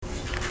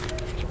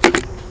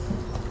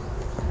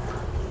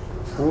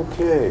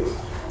Okay.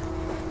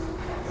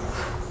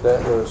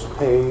 That was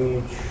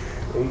page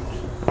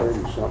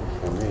 830 something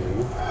for me.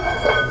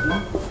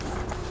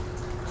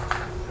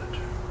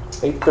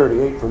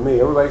 838 for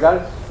me. Everybody got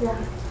it? Yeah.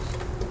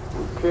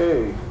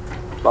 Okay.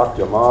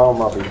 Bhakyamal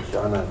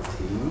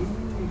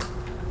mabhijanati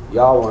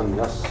yavan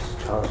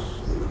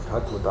yaschasmi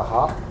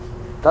tatvataha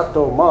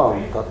tato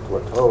mam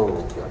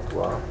tatvato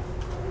yatva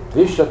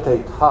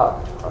vishate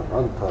tat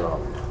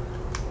anantaram.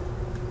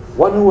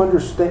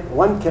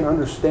 One can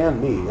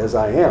understand me as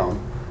I am,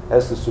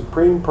 as the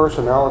Supreme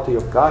Personality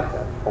of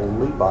Godhead,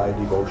 only by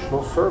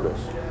devotional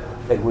service.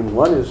 And when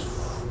one is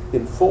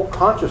in full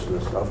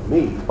consciousness of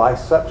me by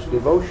such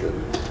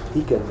devotion,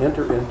 he can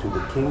enter into the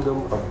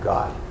kingdom of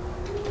God.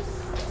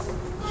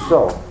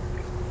 So,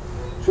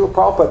 Srila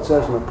Prabhupada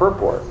says in the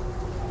purport,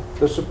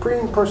 the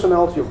Supreme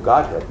Personality of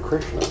Godhead,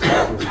 Krishna,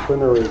 in his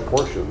plenary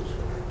portions,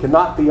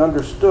 cannot be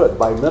understood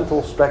by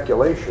mental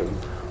speculation,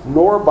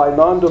 nor by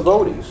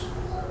non-devotees.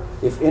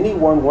 If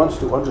anyone wants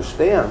to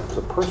understand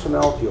the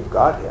personality of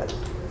Godhead,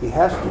 he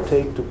has to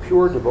take to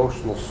pure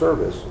devotional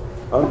service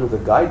under the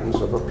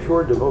guidance of a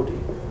pure devotee.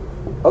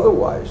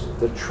 Otherwise,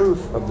 the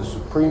truth of the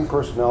Supreme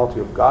Personality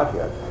of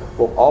Godhead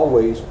will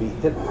always be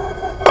hidden.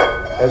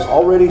 As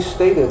already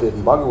stated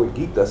in Bhagavad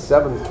Gita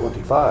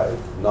 7:25,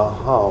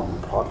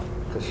 Naham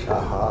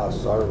Prakashaha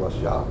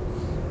Sarvasya,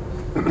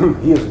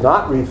 he is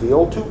not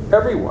revealed to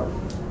everyone.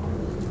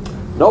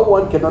 No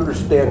one can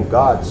understand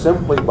God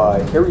simply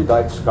by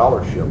erudite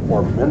scholarship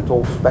or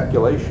mental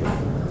speculation.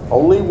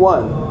 Only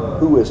one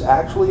who is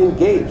actually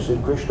engaged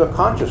in Krishna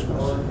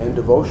consciousness and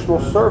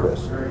devotional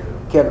service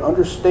can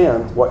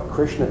understand what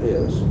Krishna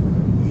is.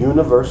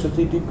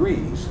 University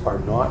degrees are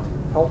not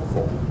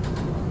helpful.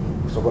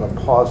 So I'm going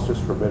to pause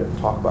just for a minute and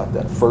talk about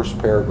that first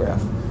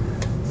paragraph.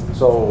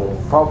 So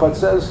Prabhupada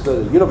says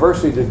the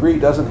university degree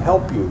doesn't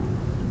help you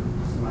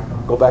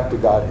go back to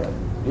Godhead.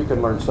 You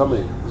can learn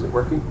something. Is it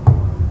working?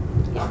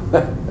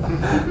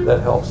 That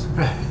helps.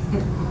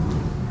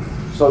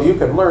 So you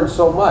can learn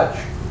so much,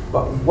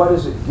 but what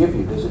does it give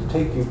you? Does it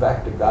take you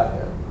back to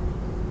Godhead?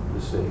 You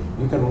see,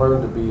 you can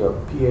learn to be a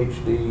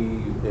PhD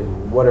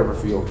in whatever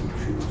field you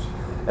choose,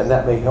 and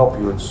that may help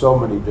you in so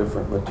many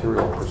different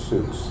material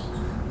pursuits.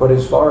 But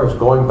as far as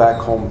going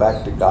back home,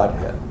 back to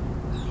Godhead,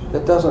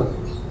 that doesn't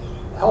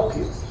help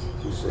you,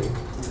 you see.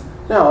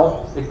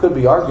 Now, it could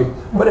be argued,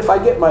 but if I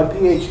get my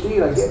PhD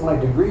and I get my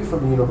degree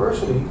from the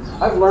university,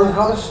 I've learned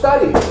how to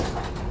study.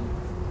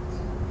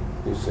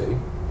 You see.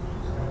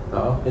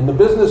 In the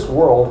business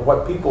world,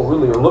 what people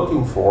really are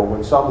looking for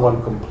when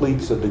someone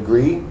completes a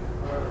degree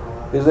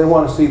is they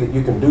want to see that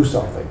you can do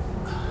something.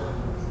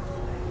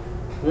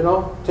 You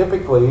know,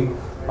 typically,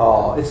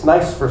 it's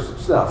nice for,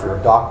 now if you're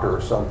a doctor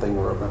or something,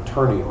 or an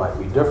attorney, it might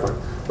be different.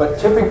 But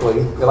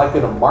typically, like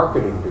in a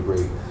marketing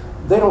degree,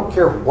 they don't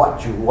care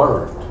what you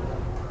learned.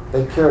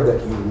 They care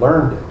that you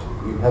learned it.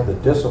 You had the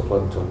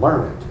discipline to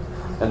learn it.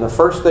 And the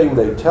first thing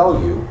they tell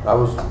you, I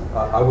was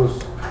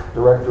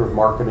director of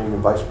marketing and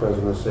vice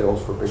president of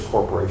sales for big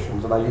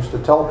corporations, and I used to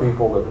tell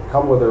people that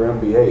come with their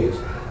MBAs,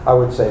 I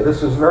would say,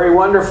 this is very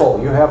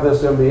wonderful, you have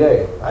this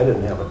MBA. I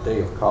didn't have a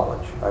day of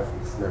college. I've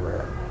never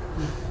had.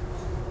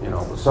 You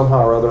know, but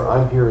somehow or other,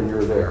 I'm here and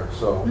you're there.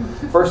 So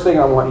first thing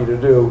I want you to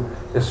do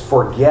is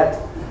forget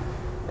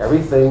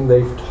everything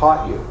they've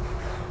taught you.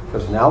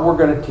 Because now we're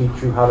going to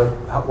teach you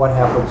what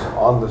happens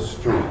on the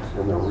street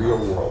in the real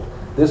world.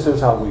 This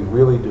is how we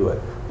really do it.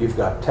 You've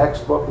got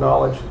textbook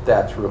knowledge,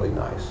 that's really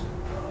nice.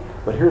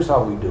 But here's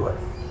how we do it.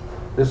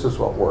 This is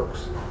what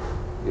works,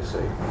 you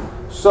see.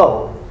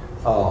 So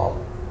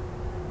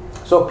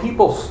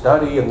people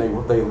study and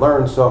they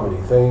learn so many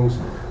things,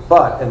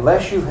 but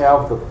unless you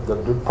have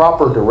the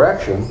proper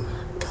direction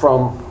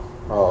from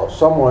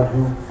someone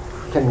who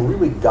can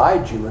really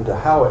guide you into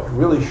how it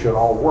really should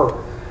all work,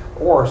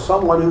 or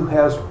someone who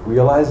has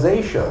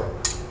realization,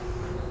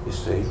 you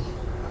see.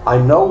 I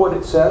know what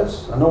it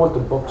says. I know what the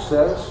book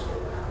says.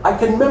 I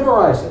can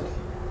memorize it.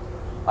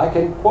 I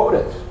can quote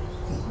it.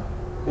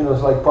 You know,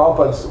 it's like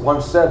Prabhupada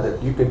once said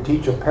that you can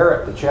teach a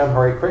parrot to chant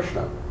Hare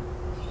Krishna.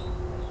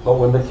 But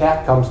when the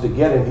cat comes to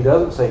get him, he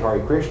doesn't say Hare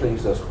Krishna, he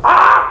says,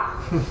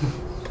 ah!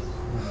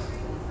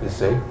 You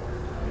see?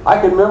 I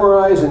can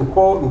memorize and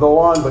quote and go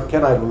on, but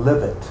can I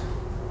live it?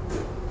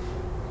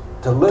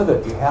 To live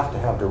it, you have to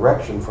have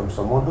direction from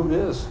someone who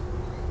is,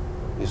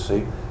 you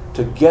see,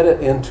 to get it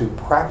into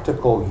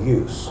practical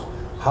use.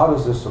 How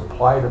does this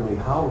apply to me?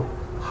 How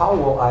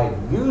will I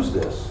use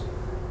this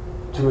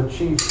to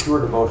achieve pure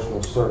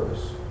devotional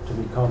service, to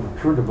become a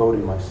pure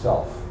devotee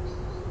myself,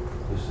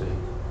 you see?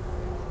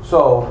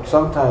 So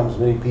sometimes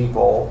many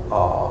people,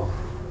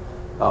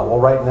 well,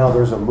 right now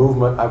there's a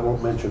movement, I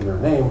won't mention their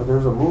name, but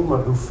there's a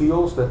movement who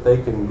feels that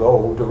they can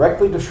go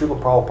directly to Srila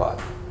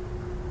Prabhupada.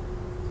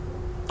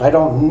 I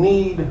don't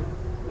need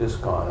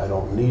ISKCON. I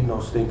don't need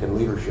no stinking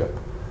leadership.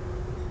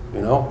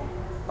 You know?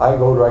 I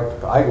go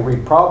direct, I can read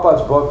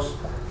Prabhupada's books,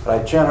 but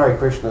I chant Hare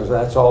Krishna,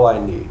 that's all I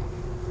need.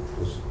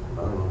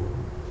 I don't know.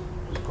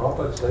 Does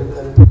Prabhupada say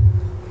that?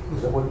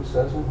 Is that what he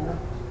says in here?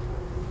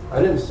 I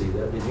didn't see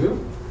that. Did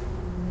you?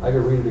 I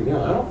could read it again.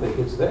 I don't think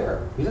it's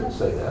there. He didn't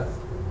say that.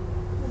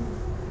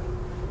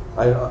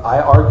 I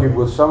argued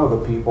with some of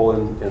the people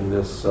in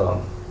this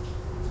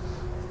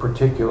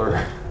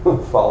particular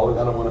following.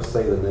 I don't want to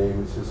say the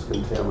name. It's just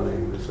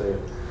contaminating to say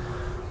it.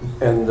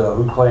 And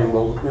who claim,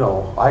 well, you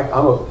know,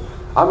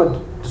 I'm a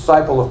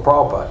disciple of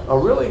Prabhupada. Oh,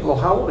 really? Well,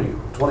 how old are you?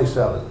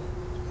 27.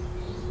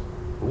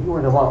 Well, you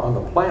weren't on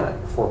the planet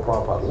before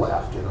Prabhupada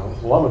left, you know.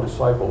 Well, I'm a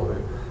disciple of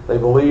it. They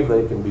believe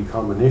they can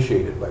become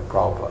initiated by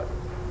Prabhupada.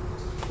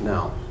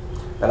 Now,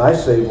 and I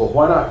say, well,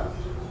 why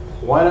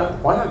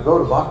not go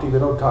to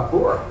Bhaktivinoda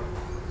Thakur?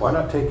 Why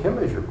not take him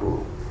as your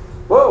guru?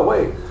 Whoa,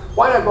 wait.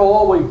 Why not go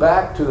all the way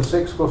back to the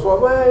 6th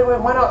Goswami? Wait,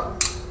 why not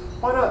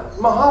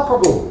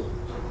Mahaprabhu?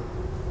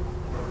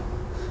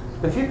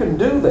 If you can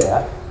do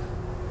that,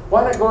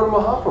 why not go to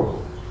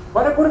Mahaprabhu?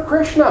 Why not go to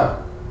Krishna?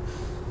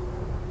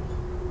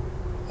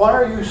 Why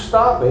are you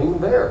stopping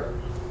there?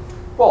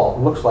 Well,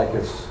 it looks like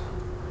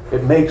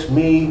it makes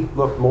me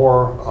look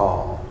more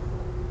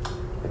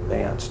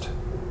advanced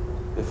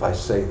if I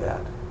say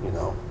that, you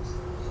know.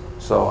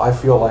 So I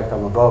feel like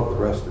I'm above the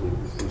rest of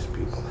these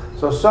people.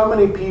 So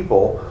many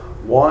people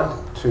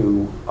want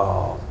to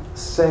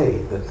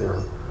say that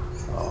they're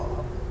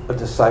a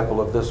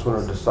disciple of this one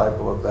or a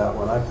disciple of that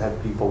one. I've had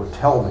people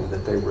tell me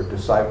that they were a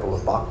disciple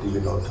of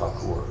Bhaktivinoda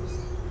Thakur.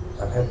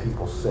 I've had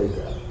people say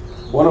that.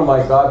 One of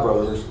my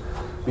godbrothers,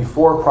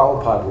 before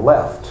Prabhupada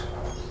left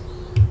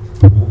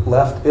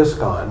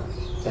ISKCON,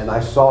 and I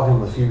saw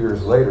him a few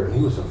years later, and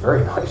he was a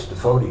very nice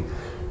devotee,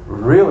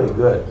 really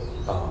good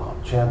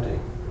chanting,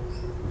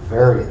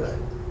 very good,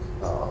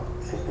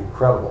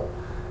 incredible.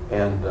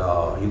 And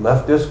he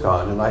left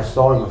ISKCON, and I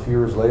saw him a few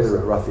years later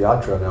at Rath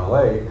Yatra in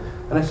LA,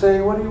 and I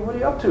say, what are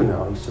you up to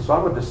now? He says,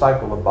 I'm a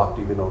disciple of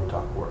Bhaktivinoda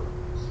Thakur.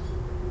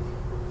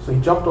 So he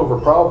jumped over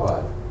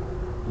Prabhupada,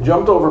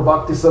 jumped over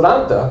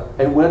Bhaktisiddhanta,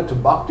 and went to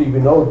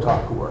Bhaktivinoda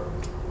Thakur.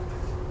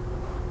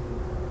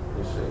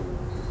 You see,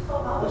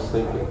 just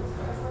thinking.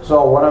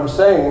 So what I'm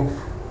saying,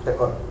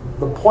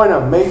 the point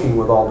I'm making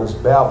with all this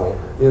babble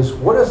is,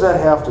 what does that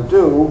have to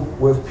do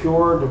with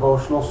pure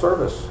devotional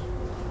service?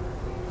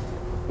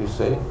 You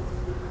see,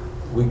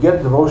 we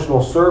get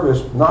devotional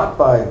service not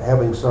by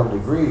having some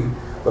degree,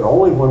 but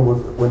only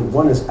when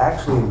one is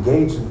actually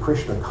engaged in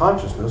Krishna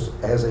consciousness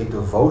as a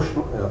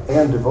devotional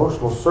and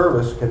devotional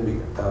service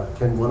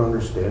can one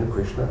understand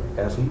Krishna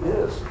as he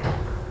is.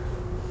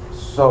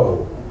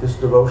 So this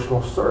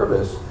devotional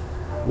service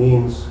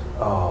means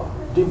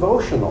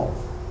devotional.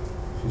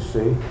 You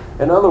see,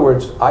 in other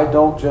words, I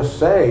don't just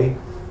say.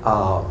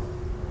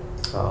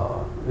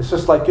 It's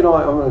just like, you know,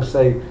 I'm going to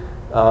say.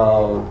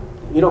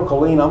 You know,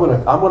 Colleen, I'm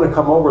gonna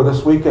come over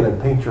this weekend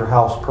and paint your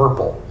house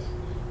purple.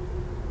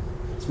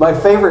 It's my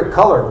favorite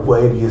color.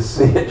 Wait till you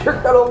see it. You're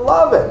gonna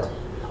love it.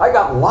 I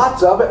got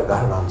lots of it. I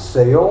got it on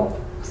sale.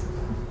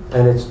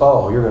 And it's,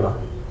 you're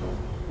gonna,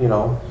 you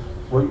know,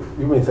 well,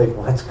 you may think,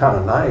 well, that's kind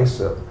of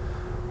nice.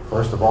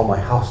 First of all, my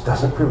house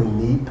doesn't really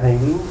need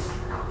painting.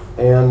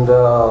 And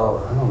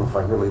I don't know if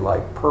I really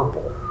like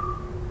purple.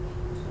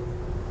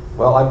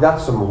 Well, I've got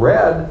some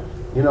red.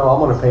 You know, I'm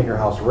gonna paint your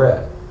house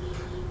red.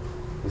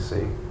 You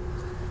see.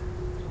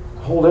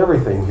 Hold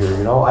everything here,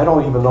 you know. I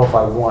don't even know if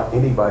I want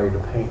anybody to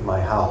paint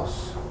my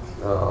house.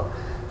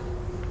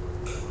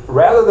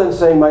 Rather than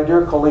saying, my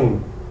dear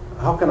Colleen,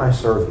 how can I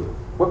serve you?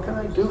 What can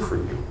I do for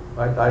you?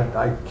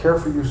 I care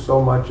for you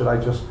so much,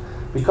 and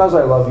because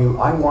I love you,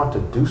 I want to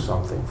do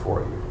something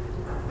for you.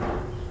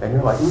 And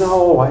you're like,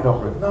 no, I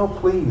don't really. No,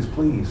 please,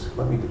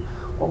 let me do.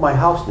 Well, my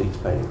house needs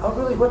painting. Oh,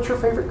 really? What's your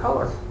favorite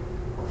color?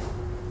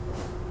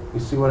 You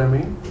see what I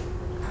mean?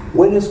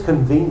 When is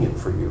convenient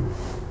for you?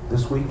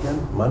 This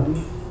weekend?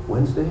 Monday?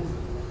 Wednesday?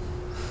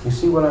 You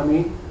see what I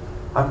mean?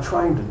 I'm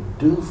trying to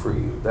do for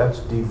you. That's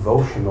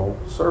devotional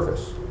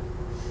service.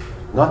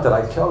 Not that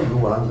I tell you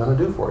what I'm going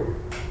to do for you.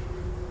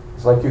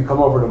 It's like you come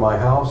over to my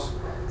house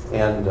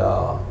and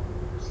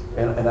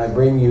I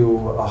bring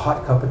you a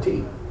hot cup of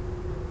tea.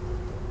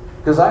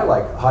 Because I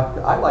like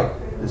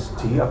this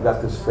tea. I've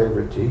got this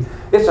favorite tea.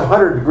 It's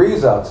 100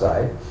 degrees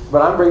outside,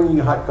 but I'm bringing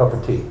you a hot cup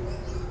of tea.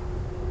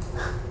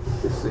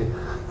 You see,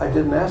 I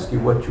didn't ask you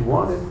what you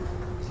wanted.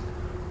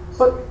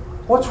 But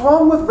what's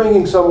wrong with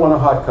bringing someone a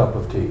hot cup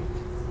of tea?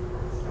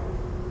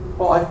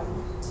 Well,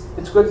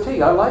 it's good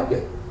tea. I like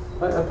it.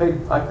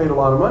 I paid a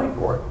lot of money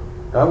for it.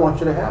 I want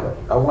you to have it.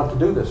 I want to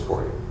do this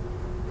for you.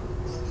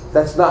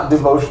 That's not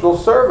devotional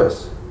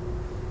service.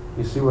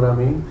 You see what I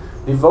mean?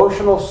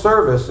 Devotional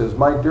service is,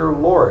 my dear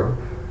Lord,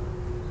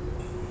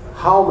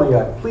 how may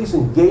I, please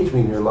engage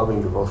me in your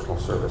loving devotional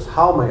service.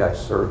 How may I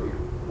serve you?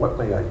 What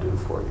may I do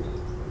for you?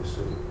 You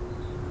see?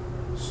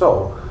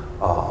 So,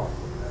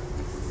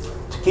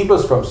 to keep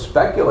us from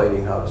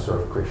speculating how to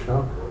serve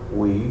Krishna,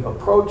 we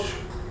approach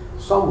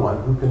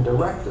someone who can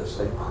direct us,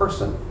 a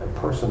person, a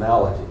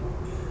personality.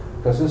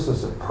 Because this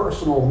is a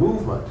personal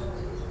movement,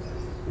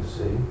 you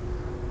see.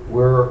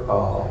 We're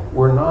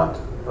not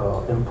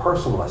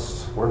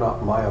impersonalists. We're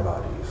not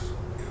Mayavadis.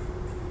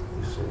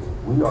 You see,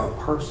 we are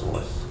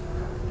personalists.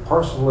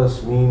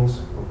 Personalists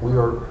means we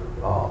are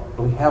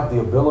we have the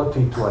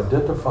ability to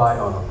identify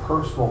on a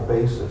personal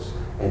basis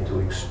and to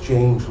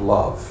exchange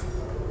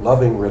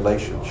loving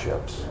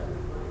relationships,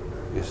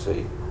 you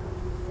see.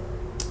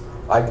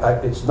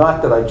 It's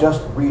not that I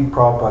just read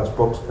Prabhupada's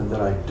books and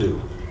then I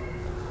do.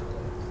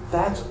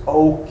 That's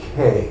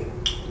okay.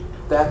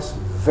 That's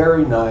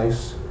very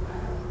nice,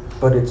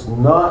 but it's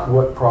not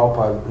what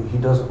Prabhupada, he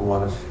doesn't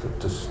want us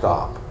to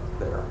stop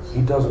there.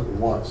 He doesn't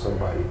want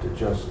somebody to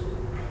just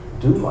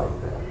do like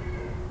that.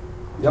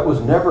 That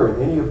was never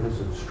in any of his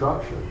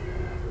instruction,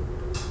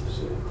 you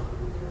see.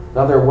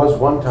 Now there was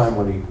one time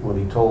when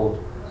he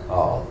told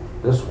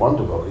this one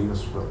devotee,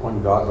 this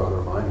one godbrother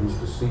of mine who's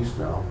deceased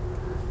now,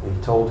 he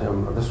told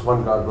him this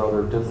one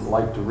godbrother didn't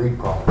like to read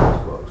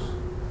Prabhupada's books.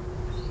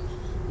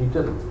 He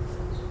didn't.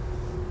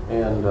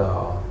 And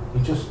he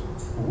just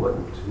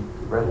wouldn't. He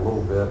read a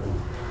little bit.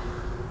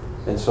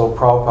 And so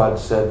Prabhupada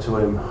said to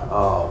him,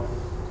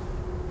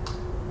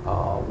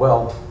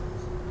 well,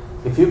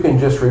 if you can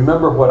just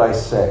remember what I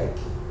say,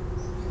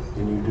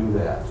 can you do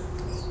that?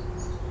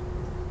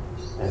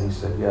 And he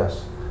said,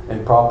 yes.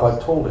 And Prabhupada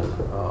told him,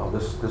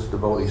 this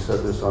devotee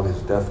said this on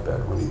his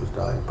deathbed when he was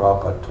dying.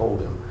 Prabhupada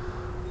told him,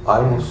 I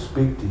will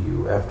speak to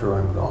you after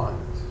I'm gone.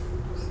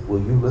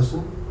 Will you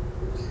listen?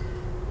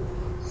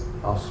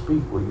 I'll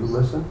speak. Will you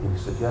listen? And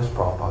he said, yes,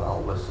 Prabhupada,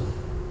 I'll listen.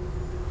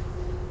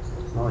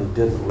 No, he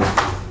didn't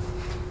listen.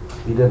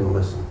 He didn't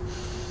listen.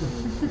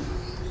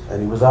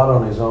 And he was out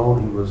on his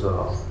own. He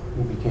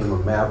became a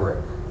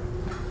maverick.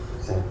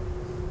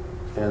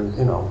 And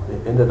you know,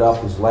 it ended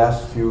up his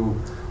last few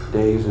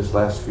days, his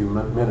last few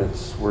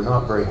minutes were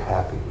not very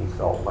happy. He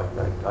felt like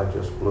I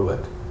just blew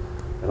it.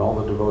 And all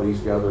the devotees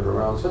gathered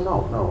around and said,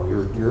 no,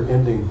 you're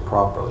ending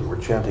properly.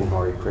 We're chanting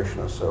Hare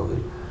Krishna, so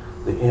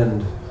the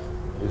end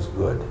is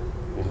good.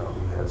 You know,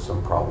 you had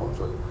some problems,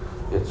 but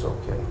it's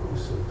okay, you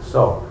see.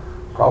 So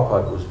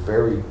Prabhupada was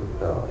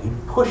he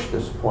pushed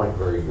this point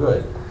very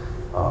good,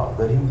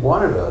 that he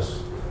wanted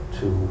us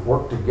to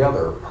work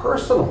together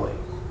personally.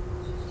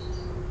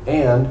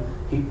 And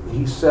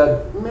he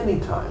said many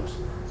times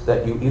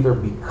that you either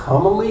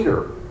become a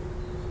leader,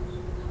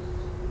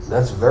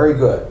 that's very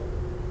good,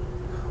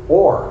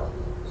 or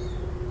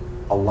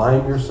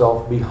align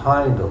yourself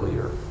behind a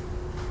leader.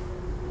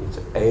 It's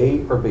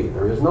A or B.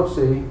 There is no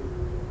C.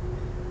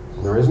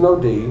 There is no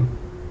D.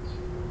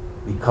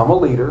 Become a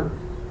leader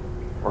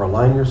or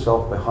align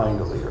yourself behind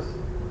a leader.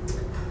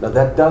 Now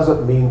that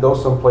doesn't mean go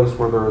someplace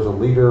where there is a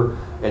leader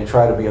and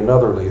try to be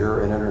another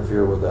leader and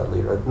interfere with that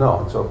leader.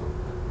 No. So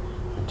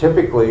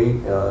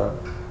typically,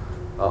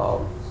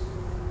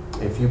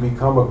 if you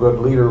become a good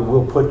leader,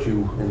 we'll put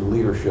you in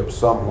leadership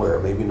somewhere.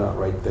 Maybe not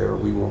right there.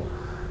 We won't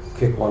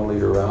kick one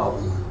leader out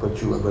and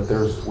put you in, but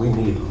we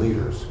need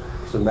leaders.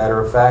 As a matter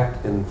of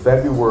fact, in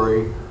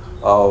February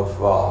of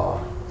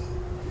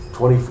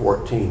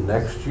 2014,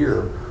 next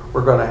year,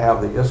 we're going to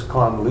have the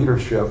ISKCON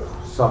Leadership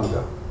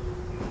Sangha.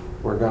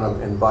 We're going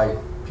to invite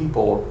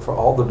people, for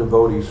all the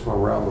devotees from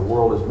around the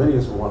world, as many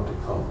as want to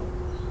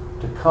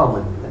come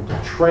and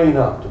to train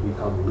up to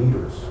become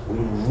leaders. We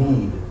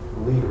need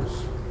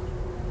leaders.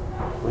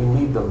 We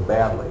need them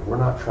badly. We're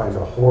not trying to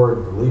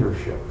hoard the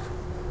leadership.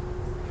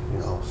 You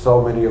know,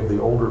 so many of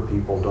the older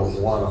people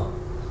don't want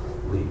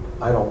to lead.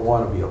 I don't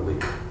want to be a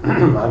leader.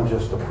 I'm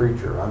just a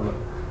preacher.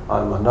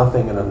 I'm a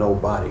nothing and a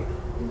nobody.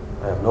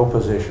 I have no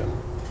position.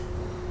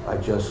 I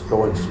just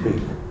go and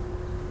speak.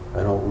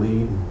 I don't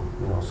lead.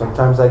 You know,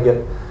 sometimes I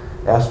get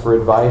asked for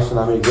advice and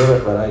I may give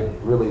it, but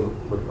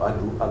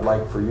I'd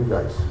like for you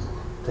guys to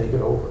take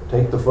it over.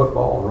 Take the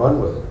football and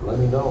run with it. Let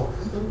me know.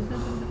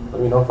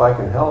 Let me know if I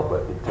can help,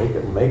 but take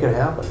it and make it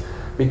happen.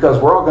 Because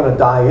we're all going to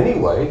die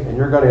anyway, and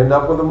you're going to end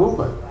up with a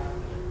movement.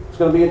 It's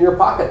going to be in your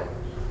pocket.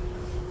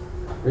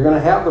 You're going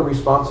to have the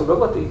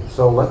responsibility,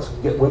 so let's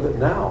get with it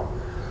now.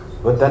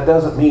 But that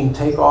doesn't mean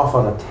take off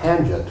on a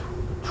tangent.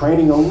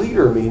 Training a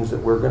leader means that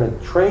we're going to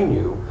train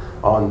you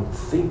on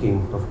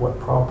thinking of what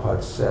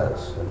Prabhupada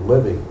says and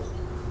living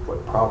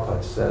what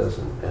Prabhupada says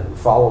and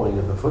following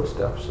in the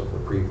footsteps of the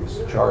previous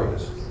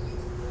acharyas.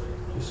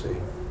 You see.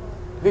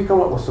 If you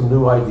come up with some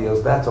new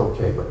ideas, that's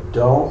okay, but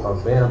don't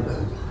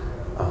abandon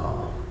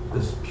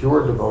this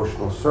pure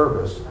devotional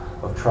service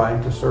of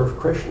trying to serve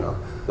Krishna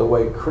the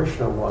way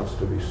Krishna wants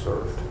to be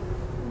served.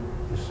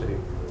 You see.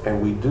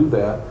 And we do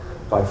that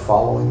by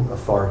following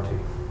authority.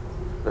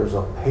 There's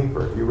a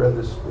paper. Have you read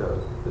this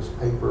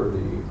paper,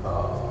 the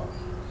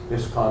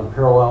ISKCON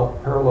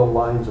Parallel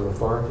Lines of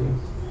Authority?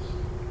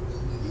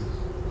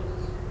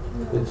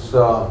 It's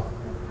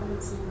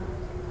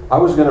I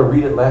was going to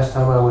read it last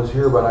time I was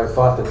here, but I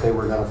thought that they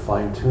were going to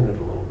fine-tune it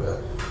a little bit.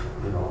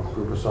 You know,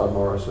 Guru Prasad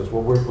Maharaj says,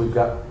 well, we've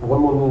got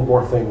one little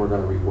more thing we're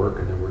going to rework,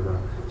 and then we're going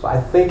to... So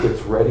I think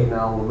it's ready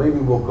now. Well, maybe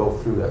we'll go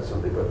through that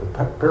someday. But the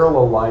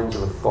parallel lines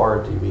of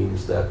authority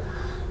means that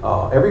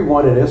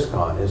everyone in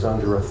ISKCON is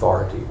under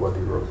authority, whether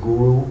you're a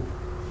guru.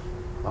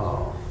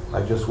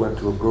 I just went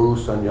to a guru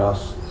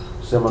sannyas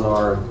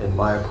seminar in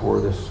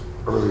Mayapur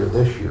earlier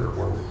this year,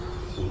 where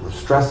we were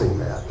stressing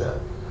that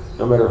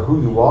no matter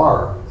who you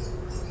are,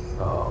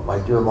 my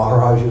dear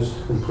Maharajas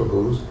and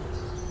Prabhus,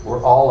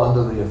 We're all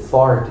under the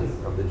authority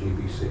of the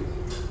GBC.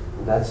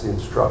 And that's the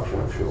instruction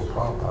of Srila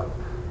Prabhupada.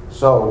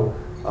 So,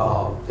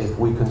 if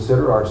we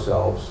consider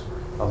ourselves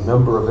a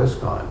member of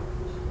ISKCON,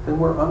 then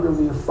we're under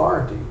the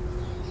authority.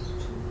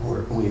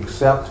 We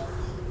accept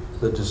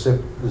the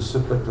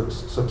disciplic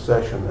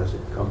succession as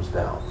it comes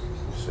down,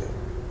 you see.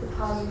 The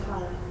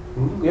parampara.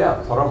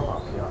 Yeah,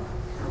 parampara,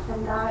 yeah.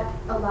 And that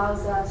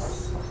allows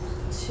us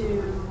to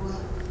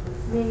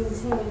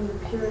maintain the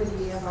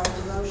purity of our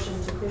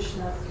devotion to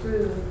Krishna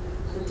through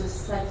the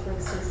disciplic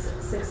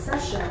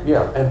succession.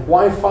 Yeah, and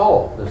why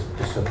follow this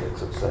disciplic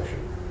succession?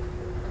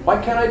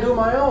 Why can't I do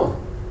my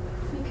own?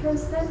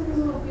 Because then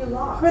we will be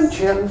lost. I've been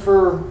chanting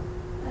for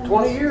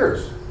 20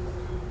 years.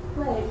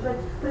 Right, but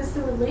it's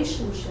the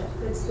relationship.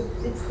 It's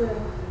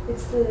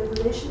the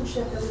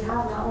relationship that we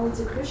have not only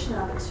to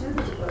Krishna but to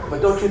the devotees.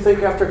 But don't you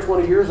think after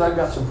 20 years I've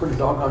got some pretty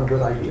doggone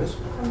good ideas?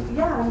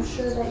 Yeah, I'm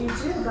sure that you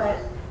do, but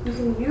you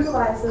can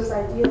utilize those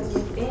ideas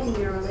within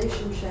your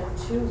relationship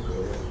to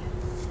Guru.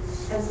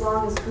 As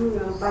long as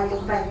Guru, by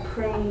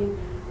praying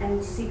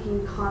and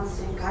seeking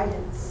constant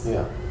guidance.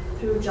 Yeah.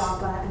 Through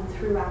japa and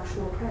through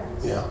actual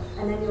prayers. Yeah.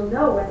 And then you'll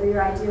know whether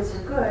your ideas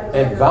are good.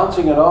 And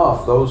bouncing it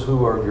off those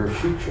who are your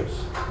shikshas.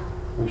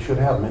 We should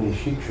have many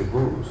shiksha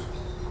gurus,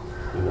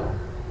 you know.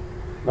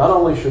 Not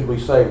only should we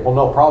say, well,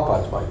 no,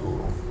 Prabhupada's my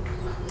guru.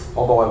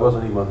 Although I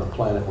wasn't even on the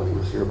planet when he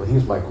was here, but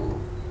he's my guru.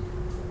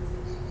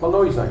 Well,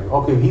 no, he's not.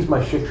 Okay, he's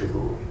my shiksha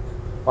guru.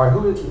 All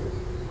right,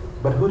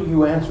 but who do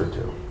you answer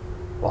to?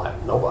 Well,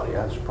 nobody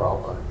answers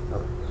Prabhupada.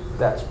 No,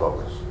 that's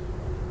bogus.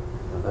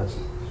 No, that's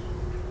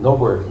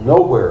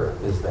nowhere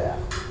is that.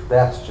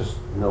 That's just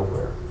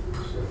nowhere.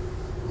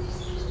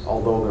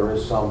 Although there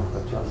is some.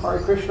 Hare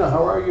Krishna,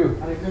 how are you?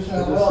 Hare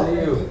Krishna, good to see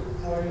you.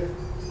 How are you?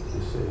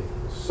 You see.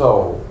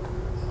 So,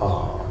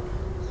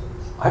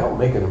 I don't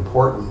make an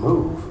important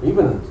move,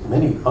 even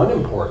many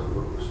unimportant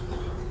moves,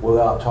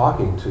 without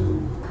talking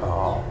to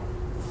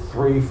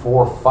 3,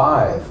 4,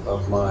 5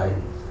 of my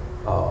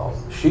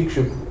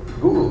shiksha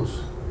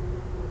gurus,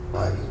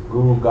 my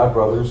guru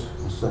godbrothers,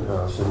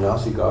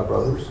 sannyasi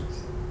godbrothers.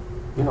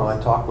 You know,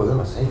 I talk with them.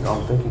 I say,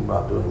 I'm thinking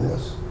about doing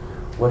this.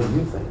 What do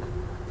you think?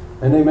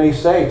 And they may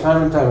say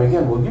time and time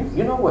again, well,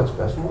 you know what's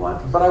best,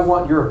 but I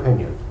want your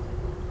opinion.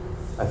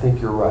 I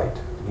think you're right.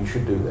 You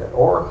should do that.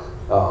 Or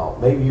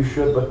maybe you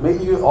should, but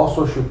maybe you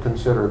also should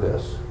consider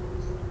this.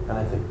 And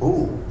I think,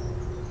 ooh,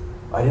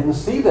 I didn't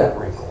see that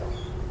wrinkle.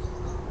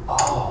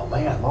 Oh,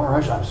 man,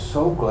 Maharaj, I'm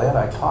so glad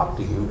I talked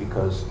to you,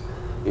 because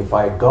if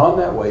I had gone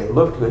that way, it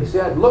looked good. He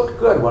said, it looked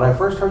good. When I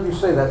first heard you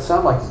say that,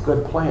 sounded like a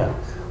good plan.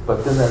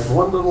 But then there's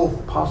one little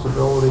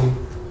possibility,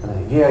 and I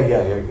think, yeah,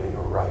 you're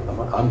right.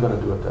 I'm going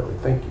to do it that way.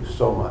 Thank you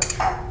so much,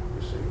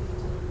 you see.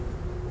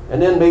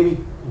 And then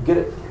maybe get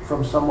it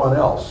from someone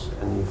else.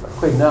 And you think,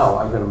 okay, now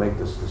I'm going to make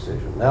this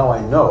decision. Now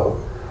I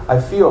know. I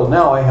feel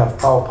now I have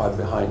Prabhupada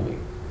behind me,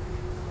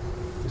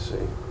 you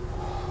see.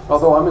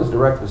 Although I'm his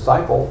direct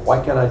disciple,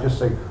 why can't I just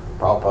say,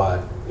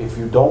 Prabhupada, if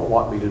you don't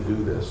want me to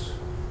do this,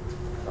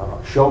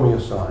 show me a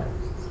sign.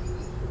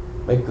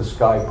 Make the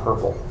sky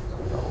purple,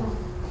 you know.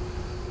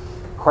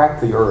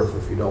 Crack the earth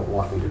if you don't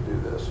want me to do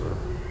this, or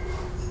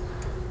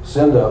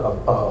send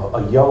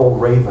a yellow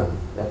raven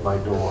at my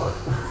door.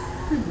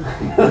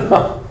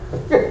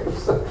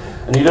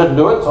 And he doesn't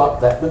do it, so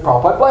the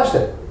Prabhupada blessed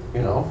it,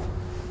 you know.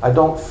 I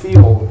don't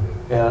feel,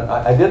 and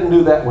I didn't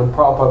do that when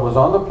Prabhupada was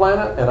on the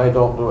planet, and I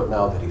don't do it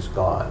now that he's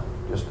gone.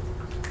 Just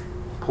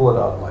pull it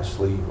out of my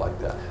sleeve like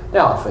that.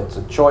 Now, if it's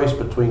a choice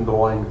between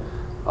going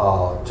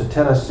to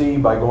Tennessee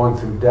by going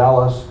through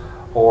Dallas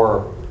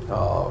or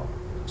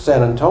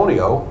San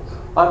Antonio,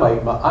 I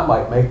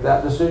might make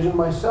that decision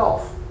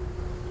myself.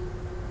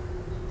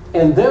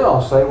 And then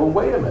I'll say, well,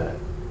 wait a minute.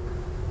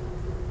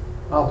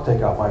 I'll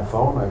take out my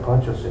phone, I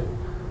punch us in.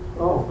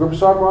 Oh, Guru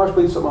Prasad Maharaj,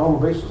 please set my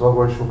home basis. I'll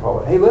go to Srila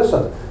Prabhupada. Hey,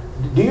 listen,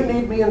 do you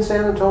need me in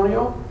San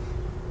Antonio?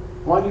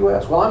 Why do you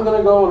ask? Well, I'm going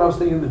to go, and I was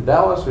thinking of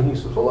Dallas. And he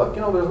says, well, look,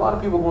 you know, there's a lot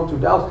of people going through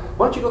Dallas.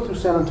 Why don't you go through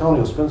San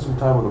Antonio, spend some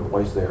time with the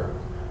boys there?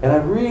 And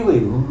I'd really,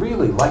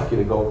 really like you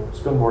to go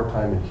spend more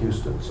time in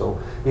Houston. So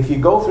if you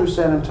go through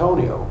San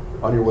Antonio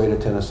on your way to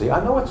Tennessee,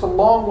 I know it's a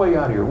long way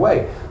out of your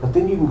way, but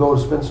then you can go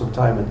spend some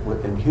time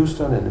in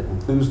Houston and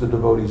enthuse the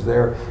devotees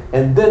there,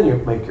 and then you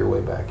make your way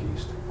back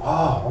east.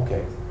 Oh,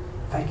 okay.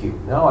 Thank you.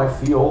 Now I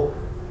feel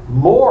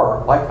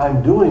more like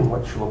I'm doing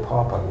what Srila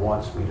Prabhupada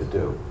wants me to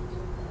do.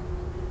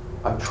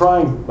 I'm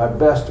trying my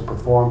best to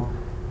perform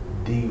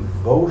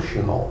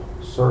devotional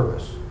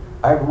service.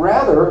 I'd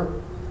rather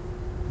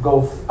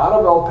go out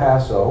of El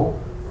Paso,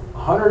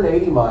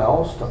 180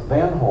 miles to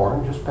Van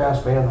Horn, just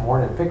past Van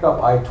Horn, and pick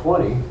up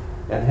I-20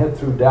 and head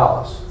through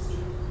Dallas.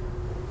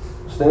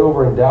 Stay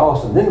over in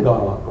Dallas and then go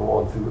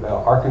on through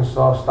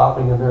Arkansas,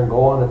 stopping in there and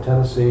go on to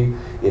Tennessee.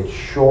 It's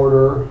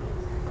shorter,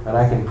 and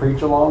I can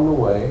preach along the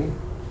way.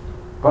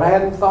 But I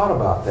hadn't thought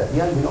about that.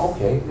 Yeah,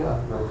 okay,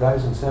 the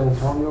guys in San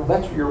Antonio,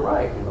 you're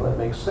right, that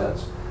makes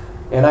sense.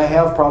 And I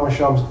have promised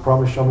Shama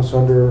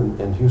Sundar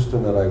in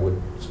Houston that I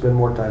would spend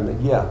more time there.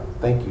 Yeah,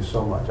 thank you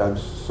so much. I'm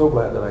so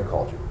glad that I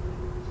called you.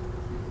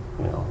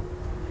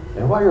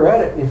 And while you're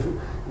at it,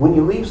 when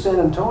you leave San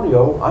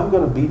Antonio, I'm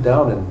going to be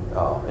down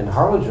in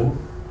Harlingen.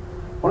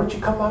 Why don't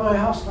you come by my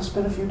house and let's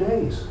spend a few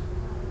days?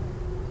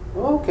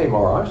 Well, okay,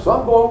 Mirage. So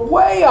I'm going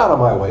way out of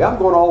my way. I'm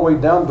going all the way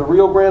down to the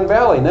Rio Grande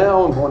Valley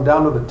now. I'm going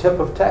down to the tip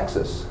of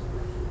Texas.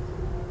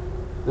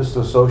 Just to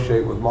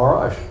associate with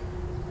Mirage,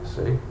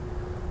 see?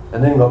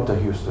 And then go up to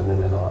Houston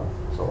and then on.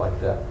 So like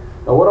that.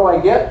 Now what do I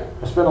get?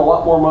 I spend a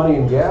lot more money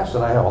in gas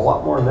and I have a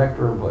lot more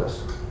nectar and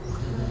bliss.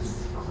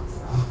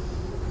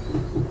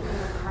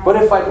 But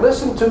if I'd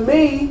listened to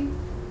me,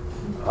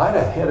 I'd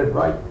have headed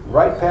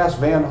right past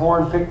Van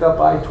Horn, picked up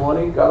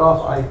I-20, got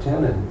off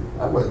I-10,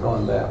 and I would have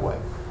gone that way.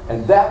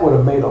 And that would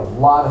have made a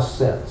lot of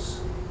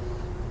sense.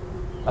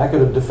 I could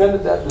have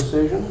defended that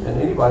decision,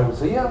 and anybody would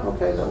say, yeah,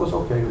 okay, that was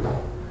okay to me.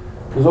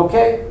 It was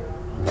okay,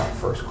 not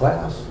first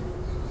class,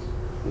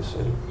 you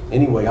see.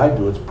 Anyway, I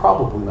do, it's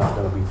probably not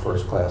going to be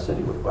first class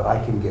anyway, but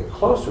I can get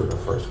closer to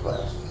first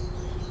class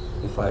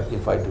if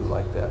I do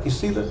like that. You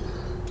see the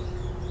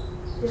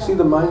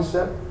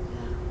mindset?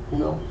 You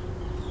know?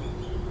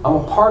 I'm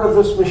a part of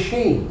this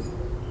machine.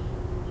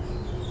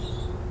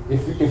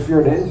 If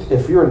you're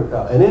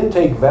an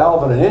intake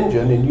valve in an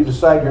engine and you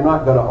decide you're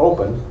not going to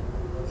open,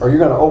 or you're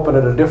going to open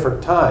at a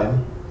different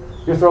time,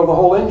 you throw the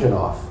whole engine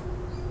off.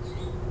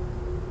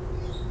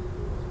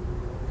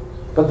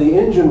 But the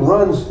engine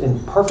runs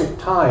in perfect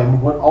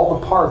time when all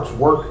the parts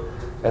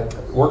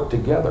work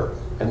together.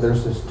 And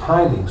there's this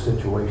timing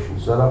situation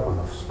set up when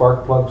the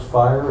spark plugs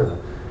fire and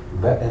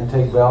the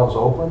intake valve's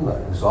open, the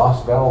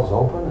exhaust valve's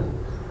open, and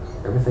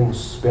everything's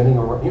spinning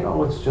around. You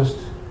know,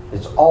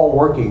 it's all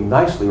working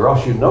nicely, or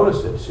else you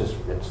notice it.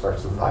 It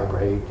starts to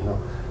vibrate, you know.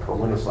 But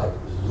when it's like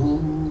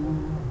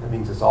zoom, that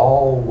means it's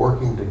all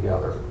working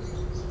together.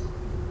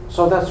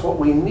 So that's what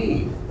we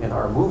need in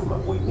our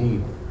movement. We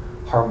need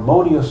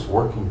harmonious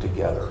working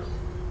together.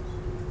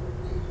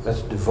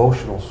 That's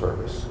devotional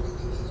service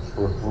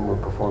when we're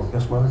performing.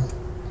 Yes, Mother?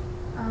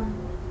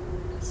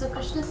 So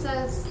Krishna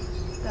says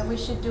that we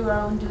should do our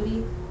own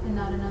duty and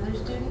not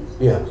another's duty.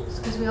 Yeah.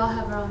 Because we all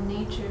have our own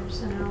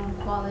natures and our own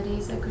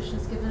qualities that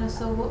Krishna's given us.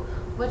 So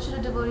what should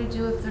a devotee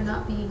do if they're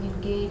not being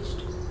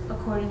engaged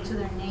according to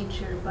their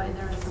nature by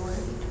their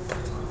authority?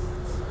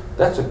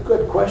 That's a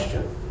good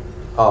question.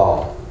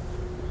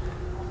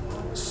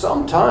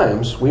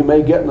 Sometimes we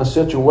may get in a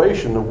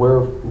situation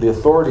where the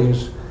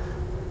authorities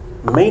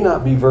may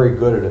not be very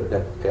good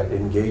at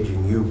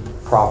engaging you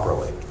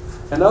properly.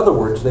 In other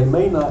words, they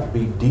may not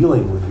be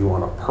dealing with you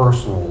on a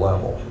personal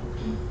level.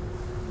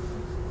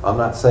 I'm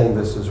not saying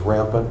this is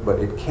rampant, but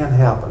it can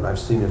happen. I've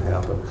seen it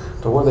happen.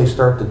 To where they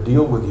start to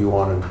deal with you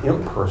on an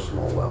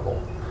impersonal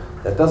level.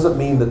 That doesn't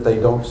mean that they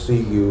don't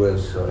see you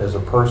as a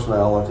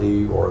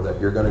personality or that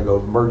you're going to go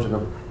merge in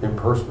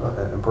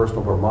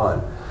impersonal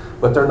Brahman.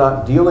 But they're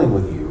not dealing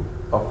with you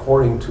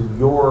according to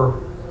your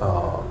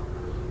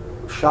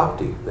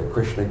Shakti that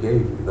Krishna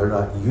gave you. They're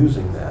not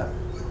using that.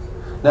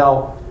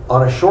 Now,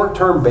 on a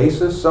short-term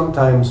basis,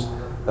 sometimes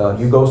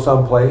you go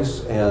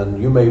someplace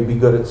and you may be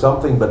good at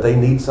something, but they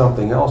need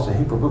something else. And,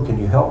 hey, Prabhu, can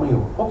you help me?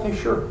 Okay,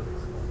 sure.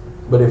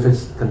 But if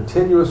it's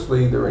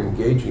continuously they're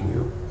engaging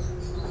you,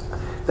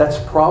 that's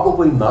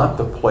probably not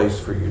the place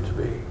for you to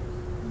be.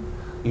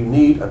 You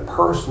need a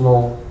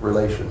personal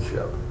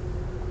relationship.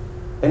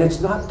 And it's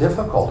not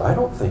difficult. I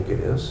don't think it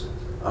is.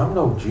 I'm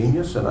no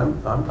genius and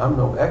I'm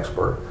no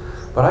expert.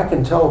 But I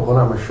can tell when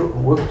I'm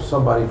with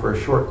somebody for a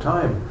short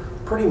time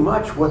pretty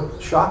much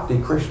what Shakti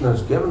Krishna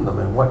has given them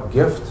and what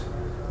gift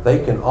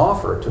they can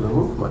offer to the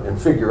movement and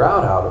figure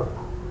out how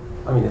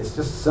to, I mean, it's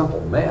just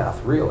simple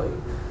math, really.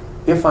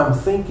 If I'm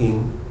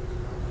thinking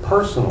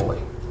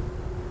personally,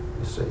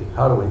 you see,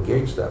 how to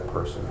engage that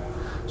person.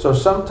 So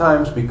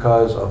sometimes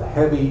because of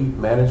heavy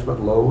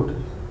management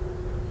load,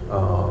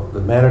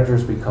 the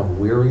managers become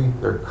weary,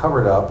 they're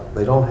covered up,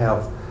 they don't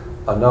have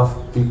enough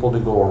people to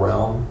go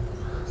around.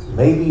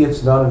 Maybe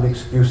it's not an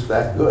excuse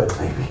that good.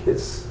 Maybe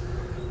it's,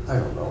 I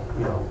don't know,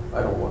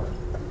 I don't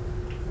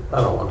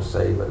want to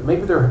say, but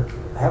maybe they're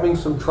having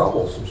some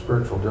trouble, some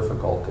spiritual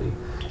difficulty,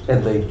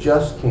 and they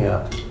just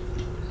can't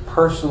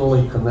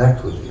personally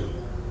connect with you.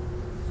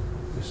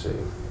 You see,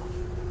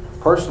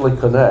 personally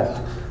connect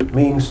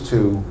means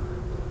to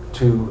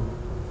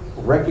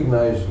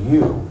recognize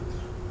you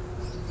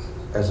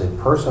as a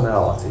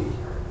personality,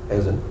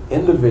 as an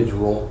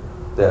individual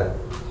that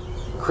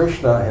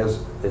Krishna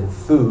has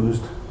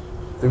enthused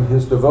through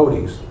his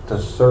devotees to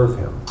serve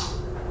him.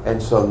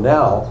 And so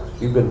now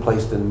you've been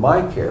placed in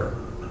my care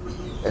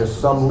as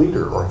some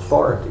leader or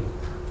authority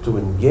to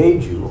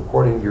engage you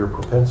according to your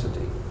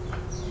propensity.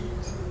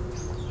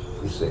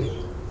 You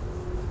see.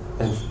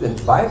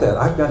 And by that,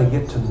 I've got to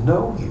get to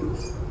know you.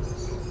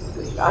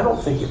 I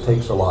don't think it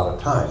takes a lot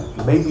of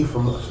time. Maybe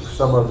from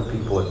some other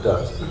people it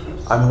does.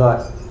 I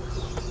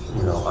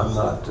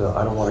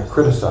don't want to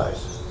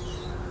criticize.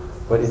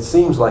 But it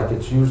seems like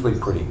it's usually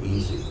pretty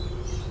easy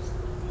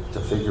to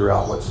figure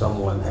out what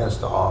someone has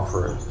to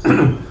offer.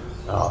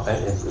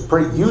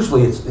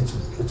 Usually it's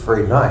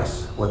very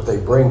nice. What they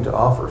bring to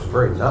offer is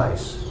very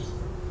nice.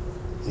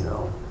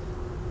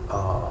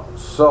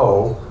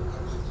 So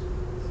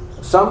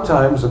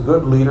sometimes a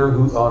good leader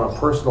who on a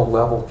personal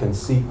level can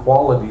see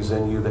qualities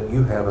in you that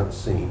you haven't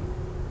seen.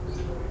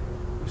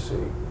 You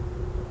see.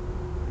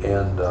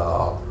 And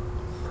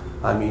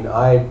I mean,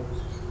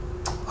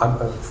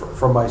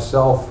 for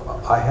myself,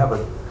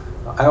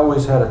 I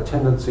always had a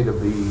tendency to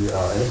be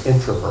an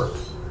introvert.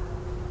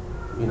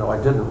 You know, I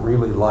didn't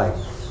really like.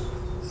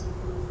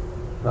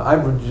 I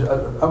would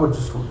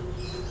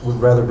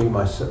rather be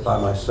by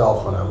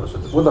myself when I was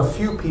with a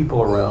few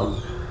people around,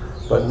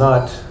 but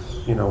not.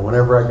 You know,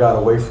 whenever I got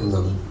away from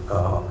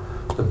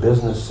the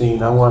business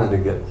scene, I wanted to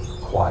get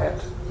quiet.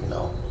 You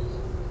know,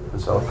 and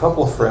so a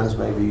couple of friends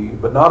maybe,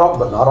 but not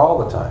all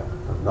the time.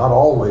 Not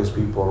always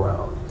people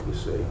around. You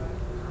see,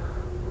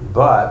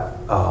 but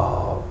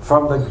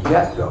from the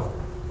get-go,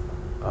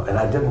 and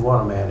I didn't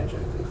want to manage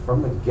anything.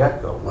 From the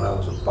get-go, when I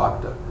was a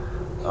bhakta,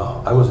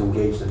 I was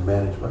engaged in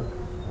management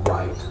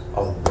right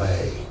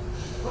away.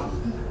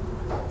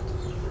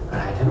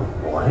 And I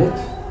didn't want it,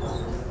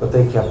 but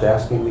they kept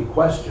asking me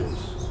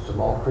questions.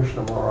 Tamal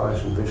Krishna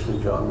Maharaj and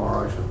Vishnu John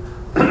Maharaj,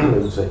 and they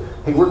would say,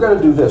 hey, we're going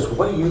to do this.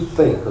 What do you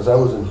think? Because I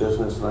was in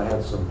business and I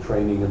had some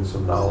training and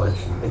some knowledge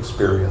and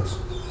experience.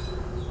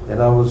 And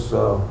I was,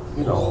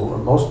 you know,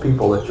 most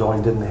people that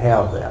joined didn't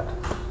have that,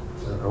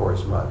 or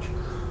as much.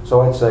 So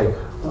I'd say,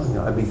 well, you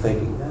know, I'd be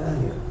thinking,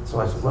 yeah. So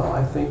I said, well,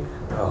 I think,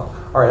 all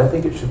right, I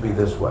think it should be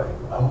this way.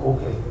 Oh,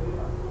 okay.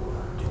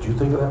 Did you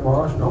think of that,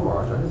 Maharaj? No,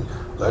 Maharaj, I didn't.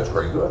 That's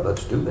very good.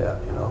 Let's do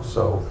that, you know.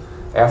 So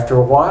after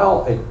a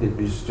while, it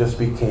just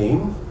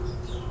became,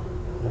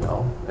 you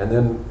know, and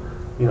then,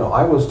 you know,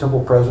 I was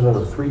temple president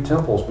of 3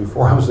 temples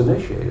before I was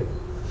initiated.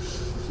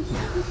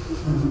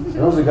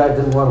 I was the guy that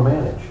didn't want to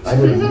manage. I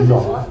did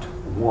not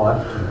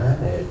want to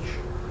manage,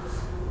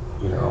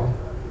 you know.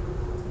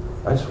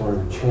 I just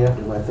wanted to chant,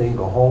 do my thing,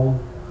 go home,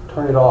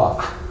 turn it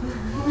off,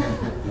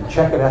 and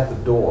check it at the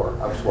door.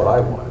 That's what I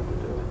wanted to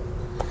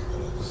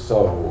do.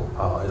 So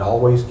it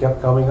always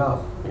kept coming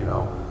up, you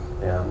know,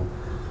 and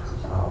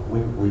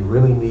we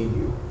really need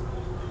you.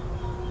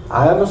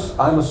 I'm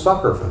a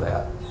sucker for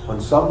that. When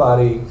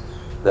somebody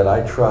that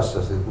I trust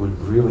says they would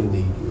really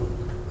need you,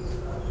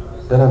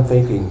 then I'm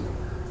thinking,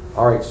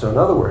 all right, so in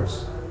other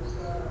words,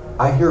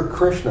 I hear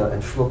Krishna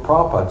and Srila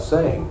Prabhupada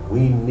saying,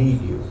 we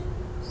need you.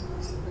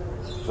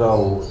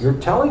 So you're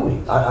telling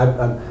me,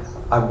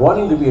 I'm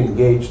wanting to be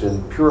engaged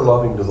in pure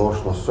loving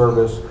devotional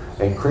service,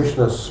 and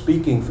Krishna is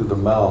speaking through the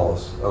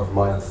mouths of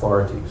my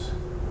authorities.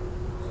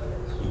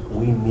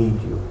 We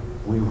need you.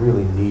 We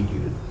really need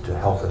you to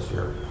help us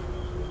here.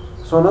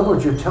 So in other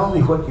words, you're telling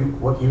me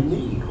what you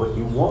need, what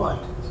you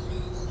want.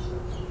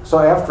 So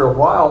after a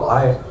while,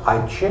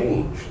 I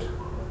changed.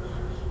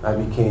 I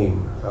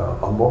became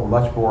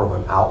much more of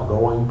an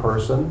outgoing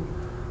person.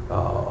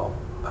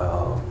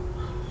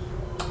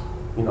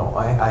 You know,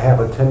 I have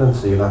a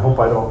tendency, and I hope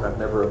I've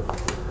never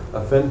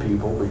offend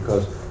people,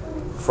 because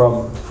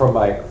from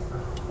my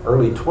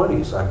early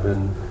 20s, I've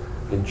been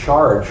in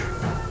charge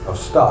of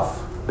stuff,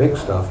 big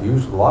stuff,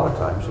 used a lot of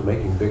times in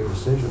making big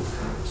decisions.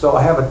 So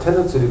I have a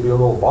tendency to be a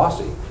little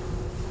bossy.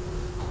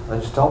 I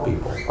just tell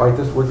people, all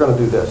right, we're going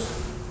to do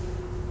this.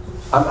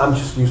 I'm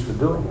just used to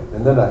doing it.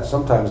 And then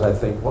sometimes I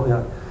think, well,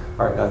 yeah,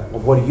 all right,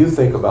 well, what do you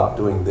think about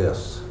doing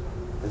this?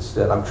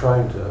 Instead, I'm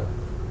trying to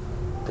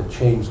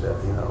change that,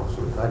 you know.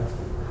 So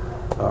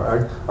all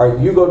right,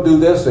 you go do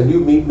this, and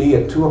you meet me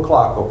at 2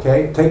 o'clock,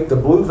 okay? Take the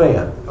blue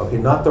van, okay,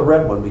 not the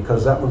red one,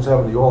 because that one's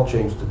having the oil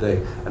change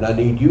today. And I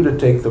need you to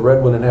take the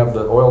red one and have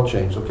the oil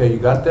change, okay? You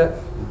got that?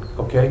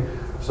 Okay?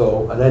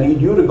 So, and I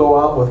need you to go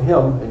out with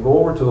him and go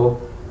over to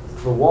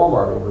the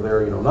Walmart over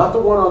there, you know, not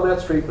the one on that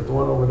street, but the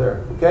one over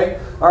there, okay?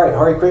 All right,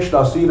 Hare Krishna,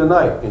 I'll see you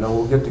tonight. You know,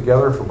 we'll get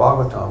together for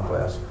Bhagavatam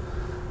class.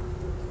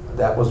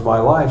 That was my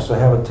life, so I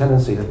have a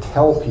tendency to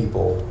tell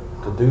people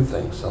to do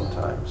things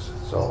sometimes.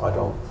 So I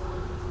don't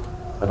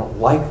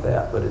like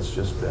that, but it's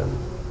just been,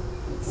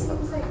 it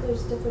seems like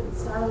there's different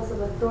styles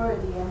of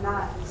authority, and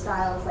not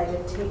styles like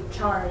to take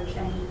charge.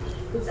 And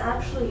it's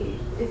actually,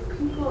 if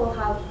people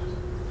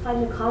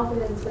find the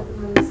confidence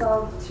within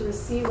themselves to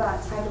receive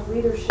that type of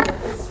leadership,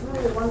 it's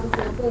really a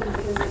wonderful thing,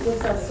 because it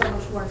gives us so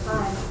much more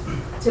time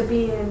to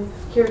be in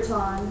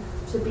kirtan,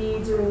 to be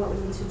doing what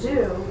we need to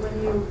do.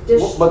 When you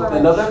discharge...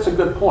 But now that's a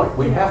good point.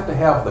 We have to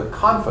have the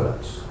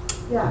confidence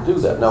to do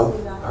that. Now,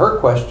 her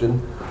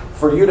question,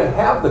 for you to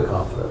have the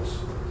confidence,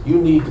 you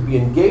need to be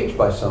engaged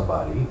by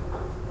somebody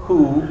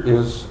who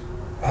is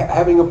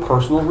having a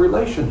personal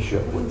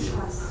relationship with you.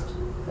 Trust.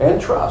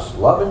 And trust,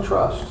 love and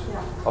trust.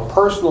 Yeah. A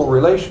personal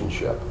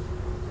relationship,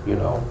 you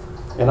know.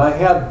 And I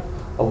had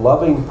a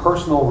loving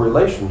personal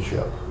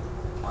relationship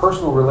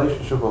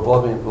of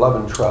love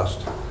and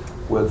trust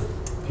with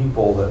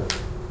people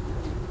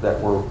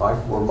that were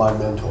my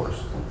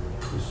mentors,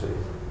 you see.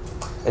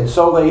 And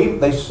so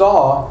they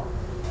saw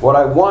what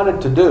I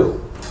wanted to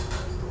do.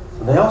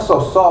 And they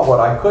also saw what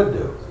I could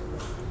do.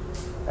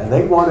 And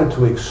they wanted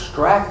to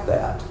extract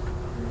that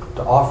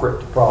to offer it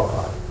to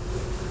Prabhupada.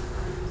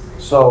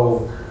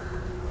 So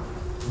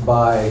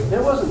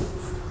it wasn't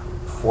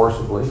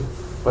forcibly,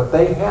 but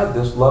they had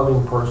this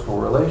loving personal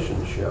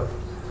relationship.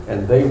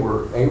 and they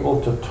were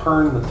able to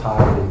turn the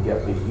tide and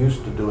get me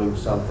used to doing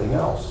something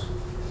else,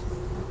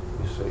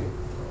 you see.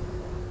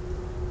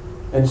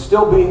 And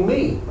still being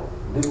me,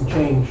 didn't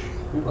change.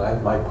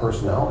 My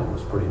personality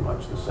was pretty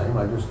much the same.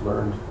 I just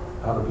learned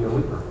how to be a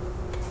leader.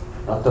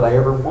 Not that I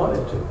ever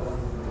wanted to,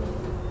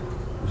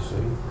 you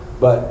see.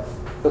 But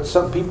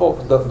some people,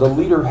 the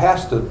leader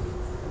has to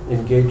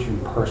engage you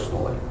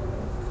personally.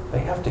 They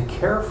have to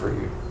care for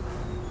you.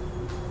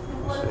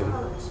 And what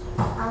about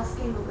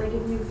asking, like,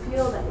 if you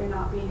feel that you're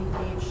not being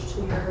engaged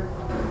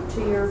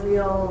to your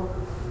real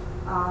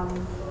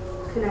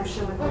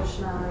connection with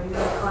Krishna or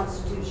your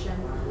constitution,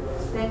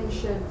 then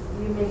should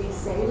you maybe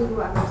say to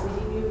whoever's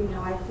leading you,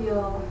 I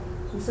feel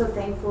I'm so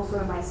thankful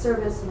for my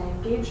service and my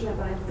engagement,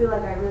 but I feel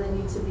like I really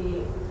need to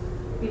be,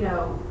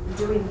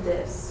 doing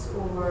this,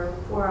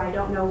 or I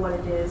don't know what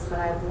it is, but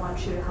I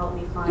want you to help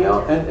me find it.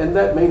 And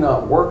that may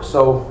not work.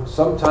 So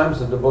sometimes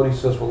the devotee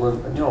says, well,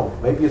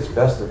 maybe it's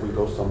best that we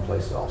go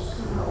someplace else.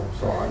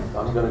 So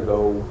I'm going to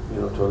go,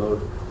 to another.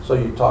 So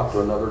you talk to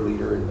another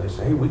leader, and they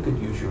say, hey, we could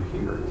use you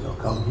here.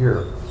 Come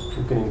here.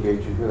 We can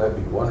engage you here. That'd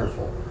be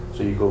wonderful.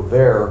 So you go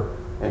there,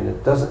 and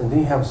it doesn't. And then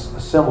you have a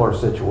similar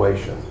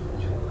situation.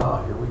 And you think,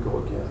 here we go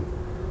again.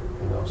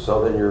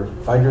 So then you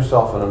find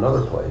yourself in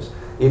another place.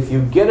 If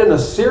you get in a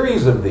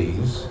series of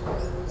these,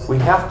 we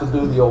have to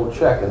do the old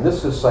check, and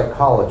this is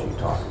psychology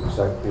talking.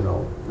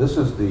 This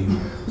is the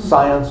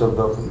science of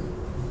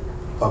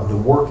the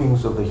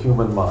workings of the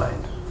human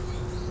mind.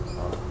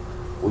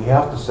 We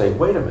have to say,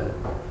 wait a minute,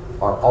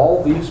 are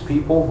all these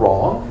people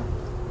wrong?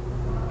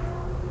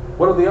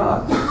 What are the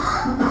odds?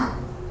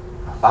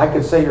 I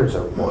could say here and say,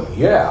 well,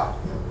 yeah,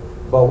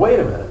 but wait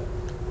a minute.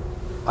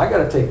 I got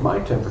to take my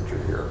temperature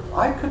here.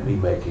 I could be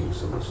making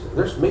some mistakes.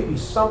 There's maybe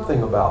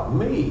something about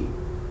me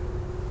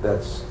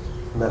that's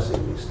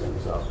messing these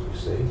things up, you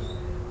see.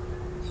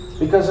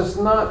 Because it's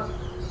not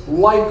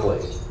likely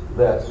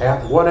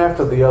that one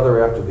after the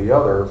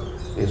other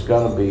is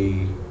going to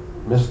be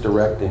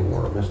misdirecting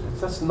or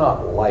that's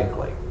not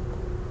likely,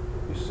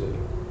 you see.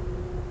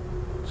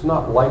 It's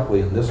not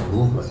likely in this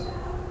movement.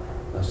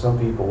 Now some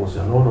people will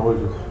say, no,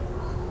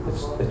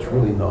 it's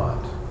really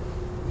not,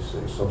 you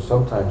see. So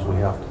sometimes we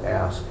have to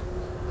ask,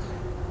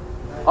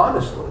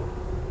 honestly,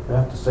 we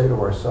have to say to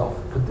ourselves,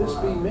 could this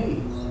be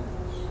me?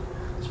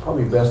 It's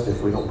probably best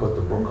if we don't put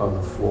the book on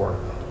the floor.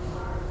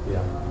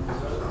 Yeah,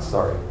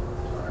 sorry.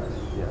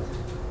 Yeah.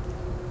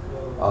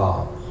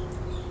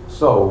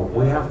 So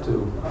we have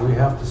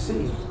to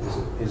see,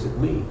 is it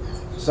me?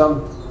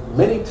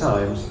 Many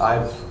times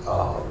I've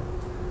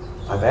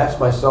asked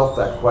myself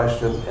that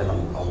question, and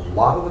a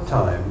lot of the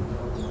time,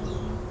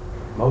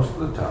 most of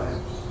the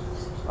time,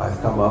 I've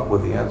come up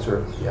with the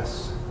answer,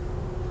 yes,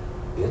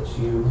 it's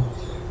you.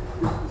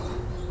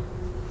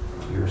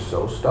 You're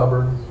so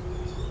stubborn.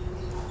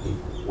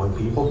 When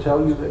people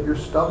tell you that you're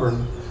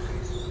stubborn,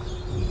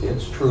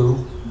 it's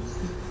true.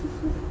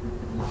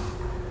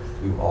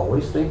 You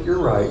always think you're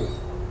right.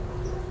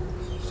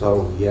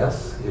 So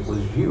yes, it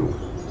was you.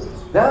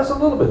 That is a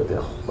little bit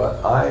dim,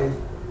 but I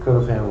could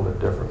have handled it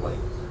differently.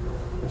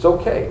 It's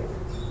okay.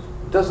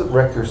 It doesn't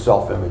wreck your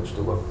self-image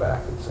to look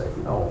back and say,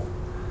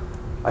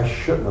 I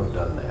shouldn't have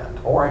done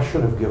that, or I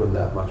should have given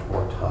that much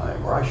more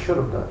time, or I should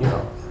have done,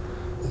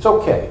 It's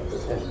okay.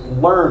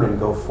 And learn and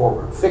go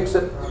forward. Fix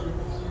it,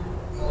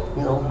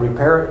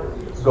 repair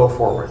it, go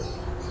forward.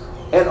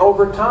 And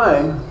over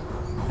time,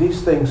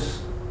 these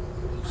things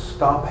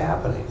stop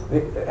happening.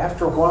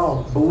 After a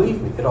while,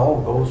 believe me, it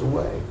all goes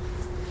away.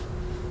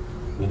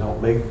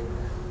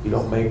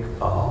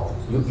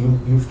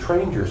 You've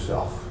trained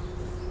yourself.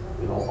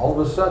 All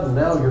of a sudden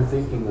now your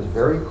thinking is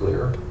very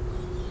clear.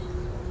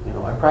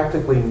 I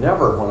practically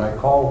never, when I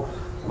call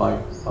my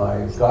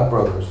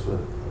godbrothers,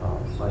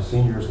 my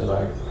seniors that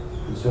I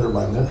consider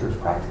my mentors,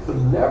 practically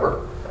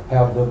never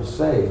have them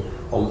say,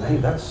 oh, hey,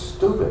 that's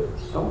stupid.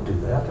 Don't do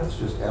that. That's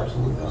just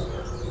absolutely not.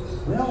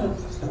 No,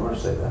 I never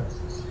say that.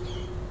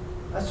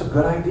 That's a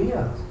good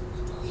idea.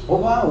 Oh,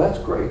 wow, that's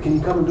great. Can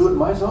you come and do it in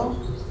my zone?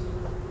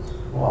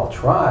 Well, I'll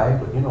try,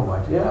 but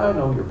yeah, I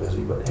know you're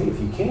busy, but hey, if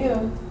you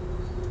can,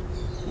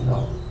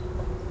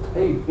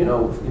 hey,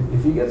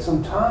 if you get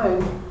some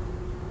time,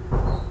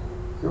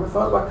 you ever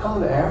thought about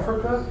coming to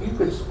Africa? You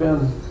could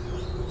spend,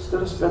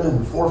 instead of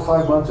spending 4 or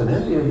 5 months in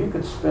India, you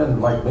could spend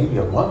like maybe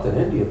a month in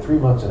India, 3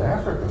 months in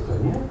Africa,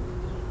 couldn't you?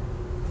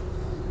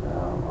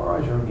 All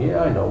right,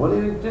 yeah, I know.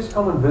 Well, just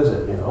come and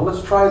visit,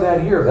 Let's try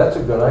that here. That's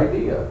a good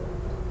idea,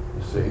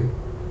 you see.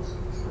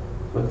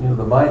 But,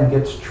 the mind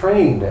gets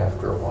trained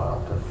after a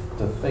while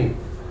to think.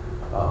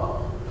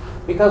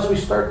 Because we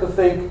start to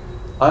think,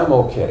 I'm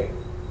okay.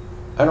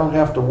 I don't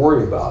have to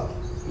worry about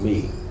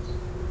me,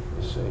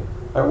 you see.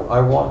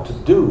 I want to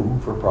do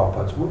for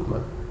Prabhupada's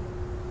movement.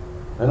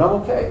 And I'm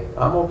okay.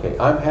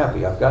 I'm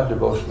happy. I've got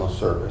devotional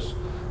service.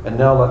 And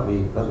now let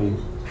me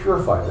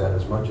purify that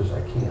as much as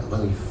I can.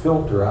 Let me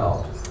filter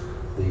out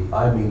the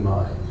I, me,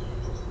 mine.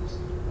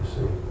 You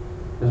see.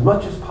 As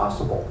much as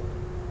possible,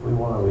 we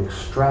want to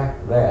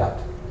extract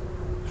that.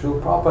 Srila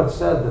Prabhupada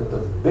said that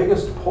the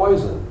biggest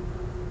poison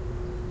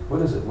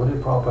what is it? What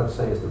did Prabhupada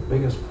say is the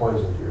biggest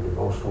poison to your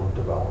devotional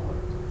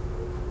development?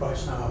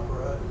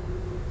 Vaishnava.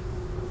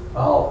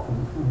 Oh,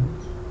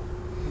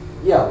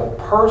 yeah, well,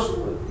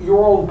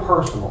 your own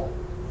personal.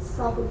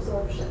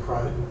 Self-absorption.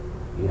 Pride.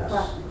 Yes,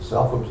 Right.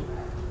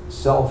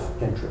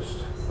 self-interest.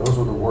 Those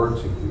were the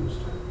words he used.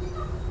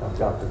 I've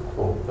got the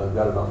quote, I've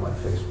got it on my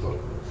Facebook,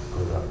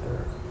 put it up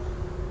there.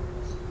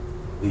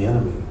 The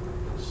enemy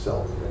is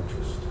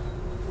self-interest.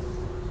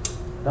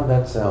 Now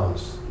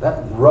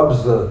that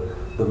rubs the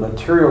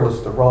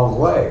materialist the wrong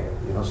way.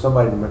 You know,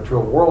 somebody in the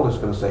material world is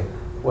going to say,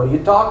 what are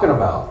you talking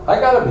about? I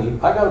gotta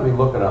be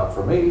looking out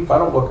for me. If I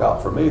don't look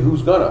out for me,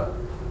 who's gonna?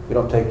 You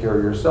don't take care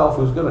of yourself,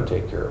 who's gonna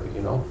take care of you,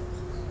 you know?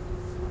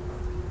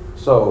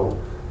 So,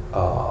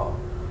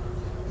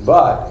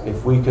 but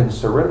if we can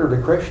surrender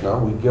to Krishna,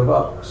 we give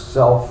up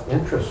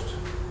self-interest.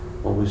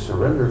 When we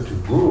surrender to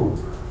Guru,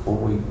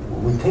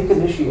 when we take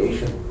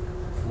initiation,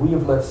 we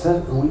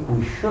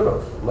should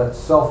have let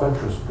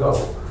self-interest go.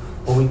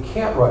 But we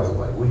can't right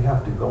away. We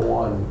have to go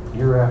on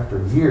year after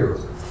year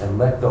and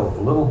let go of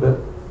little bit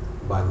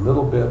by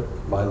little bit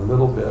by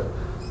little bit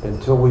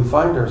until we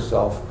find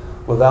ourselves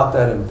without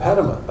that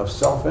impediment of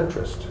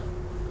self-interest.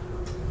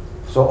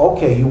 So,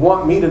 okay, you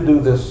want me to do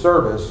this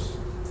service,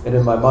 and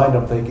in my mind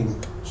I'm thinking,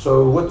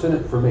 so what's in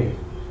it for me?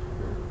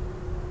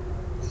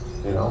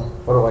 You know,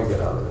 what do I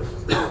get out of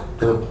this?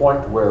 To the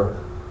point where,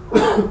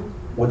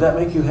 would that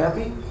make you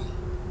happy?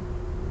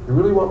 You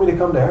really want me to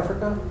come to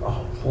Africa?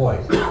 Oh boy,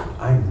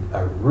 I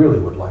really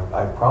would like,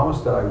 I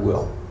promise that I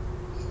will.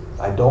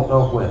 I don't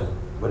know when,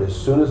 but as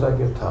soon as I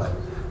get time.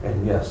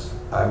 And yes,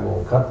 I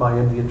will cut my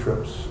India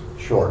trips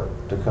short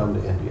to come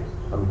to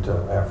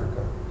to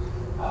Africa.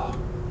 Oh,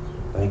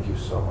 thank you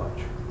so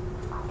much.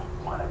 I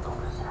don't want to go to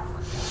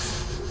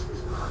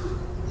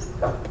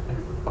Africa.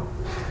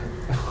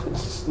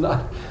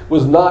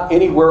 Was not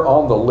anywhere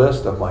on the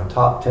list of my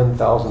top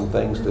 10,000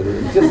 things to do.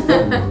 It just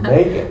didn't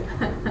make it,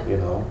 you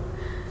know.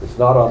 It's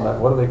not on that,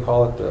 what do they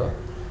call it, the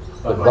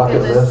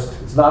bucket list?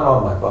 It's not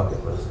on my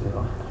bucket list, you know.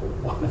 I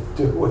don't want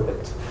to do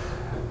it.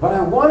 But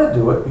I want to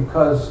do it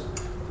because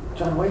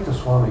John Waita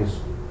Swami is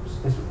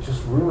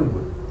just really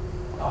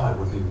it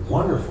would be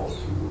wonderful if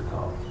you would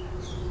come,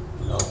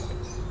 you know.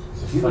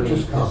 If you would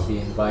just come. He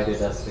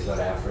invited us to go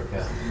to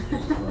Africa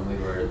when we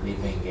were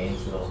leaving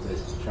Gainesville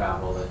to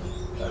travel and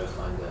try to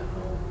find a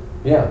home.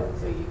 Yeah.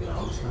 So you can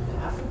always come to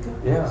Africa.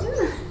 Yeah.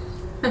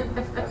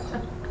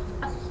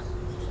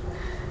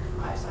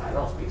 I said, I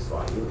don't speak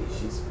Swahili,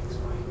 she speaks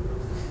Swahili.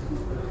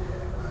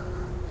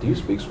 Do you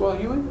speak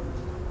Swahili?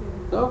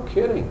 No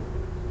kidding.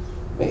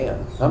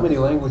 Man, how many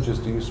languages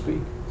do you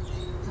speak?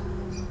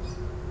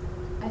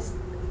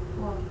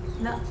 Well,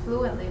 not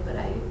fluently, but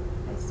I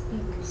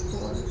speak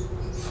 4.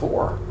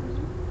 4?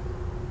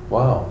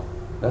 Wow,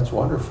 that's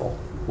wonderful.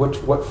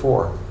 What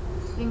 4?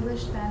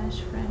 English,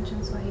 Spanish, French,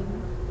 and Swahili.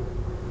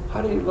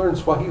 How do you learn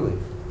Swahili?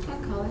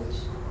 At college.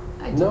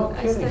 I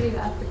kidding. studied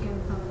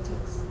African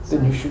politics.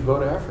 Then you should go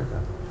to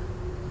Africa.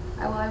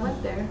 I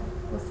went there.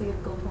 We'll see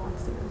if Gopal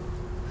wants to go.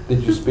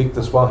 Did you speak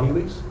the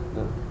Swahilis?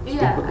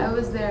 Yeah, I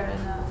was there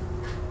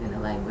in a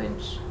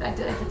language. I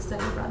did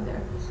study abroad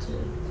there too.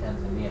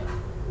 Tanzania.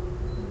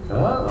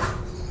 Ah.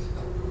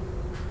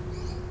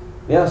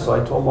 Yeah, so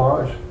I told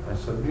Maharaj, I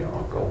said,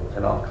 I'll go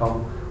and I'll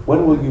come.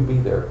 When will you be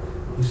there?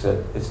 He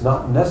said, it's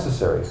not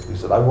necessary. He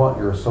said, I want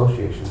your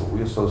association, but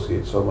we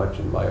associate so much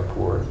in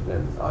Mayapur,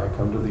 and I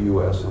come to the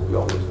U.S. and we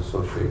always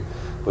associate,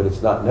 but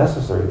it's not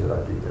necessary that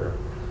I be there.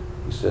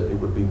 He said, it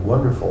would be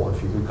wonderful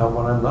if you could come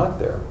when I'm not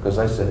there. Because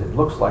I said, it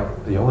looks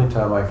like the only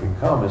time I can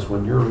come is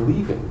when you're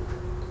leaving,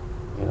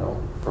 you know,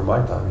 for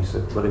my time. He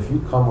said, but if you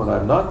come when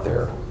I'm not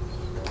there,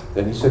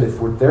 then he said, if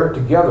we're there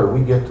together,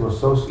 we get to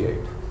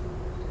associate.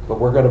 But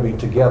we're going to be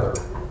together.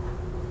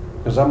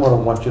 Because I'm going to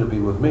want you to be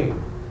with me.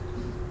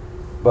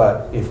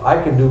 But if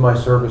I can do my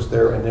service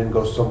there and then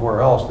go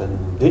somewhere else,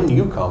 then didn't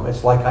you come?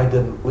 It's like I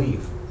didn't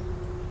leave.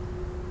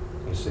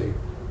 You see?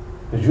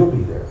 Because you'll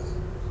be there.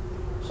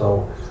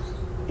 So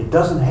it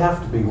doesn't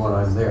have to be when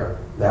I'm there.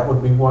 That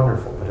would be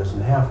wonderful, but it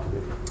doesn't have to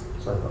be.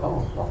 So I thought,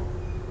 oh, well,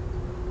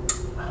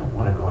 I don't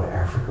want to go to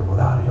Africa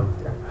without him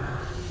there.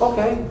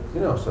 Okay,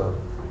 you know, so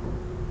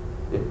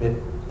it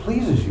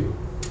pleases you.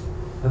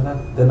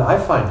 Then I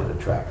find it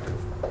attractive.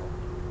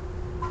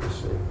 You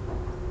see?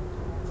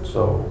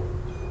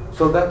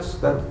 So that's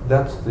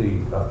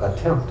the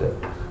attempt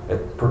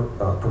at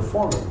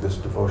performing this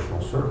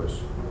devotional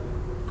service.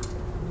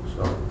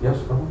 So yes,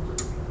 Prabhu?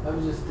 I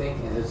was just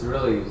thinking, it's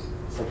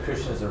like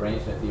Krishna's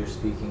arrangement that you're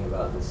speaking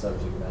about the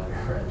subject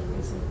matter and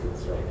listening to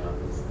this right now,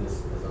 because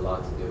this has a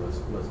lot to do with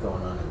what's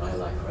going on in my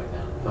life right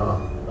now.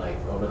 Like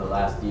over the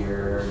last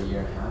year and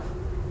a half,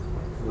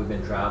 we've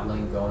been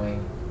traveling,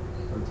 going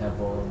from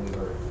temple, and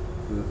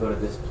we would go to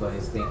this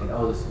place thinking,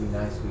 oh, this would be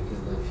nice, we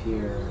could live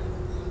here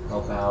and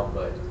help out,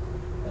 but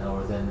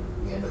then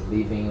we end up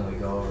leaving and we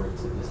go over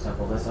to this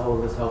temple. Let's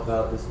help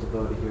out. This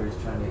devotee here is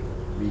trying to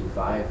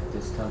revive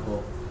this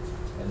temple,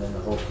 and then the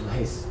whole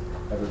place,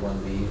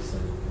 everyone leaves,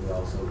 and we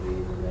also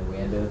leave, and then we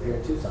end up here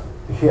in Tucson.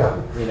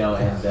 Yeah. You know,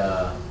 and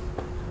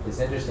it's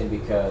interesting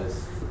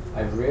because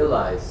I've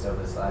realized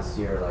over this last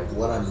year, like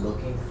what I'm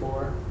looking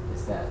for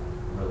is that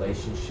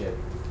relationship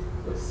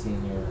with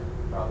senior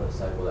Prabhu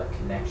disciple, that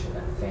connection,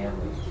 that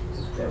family.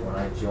 That when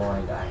I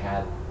joined,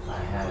 I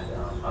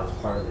was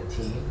part of the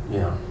team.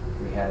 Yeah.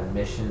 We had a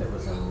mission that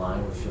was in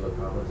line with Srila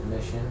Prabhupada's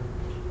mission,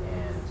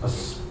 and A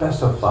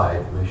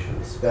specified mission.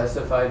 a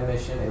specified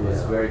mission. It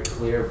was Yeah. very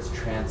clear. It was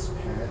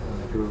transparent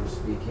when the Guru was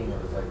speaking.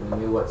 It was like we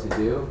knew what to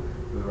do.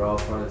 We were all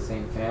part of the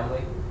same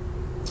family.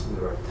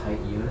 We were a tight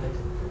unit.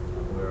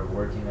 We were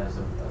working as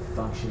a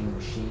functioning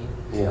machine.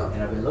 Yeah.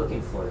 And I've been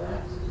looking for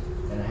that,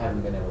 and I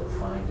haven't been able to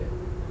find it.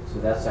 So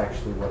that's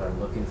actually what I'm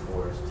looking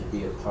for, is to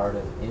be a part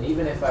of. And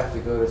even if I have to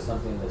go to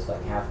something that's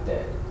like half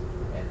dead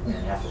and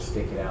have to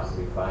stick it out and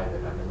revive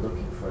it, I've been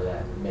looking for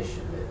that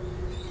mission that,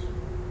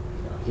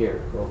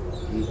 here, go,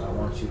 I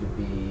want you to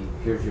be,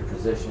 here's your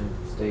position,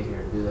 stay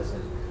here and do this.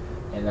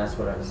 And that's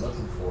what I've been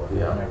looking for.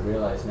 Yeah. And I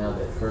realize now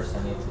that first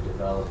I need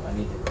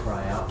to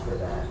cry out for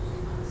that.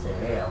 And say,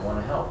 hey, I want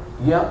to help.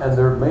 Yeah, and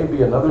there may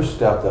be another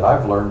step that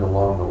I've learned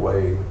along the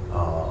way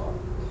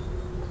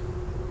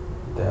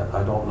that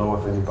I don't know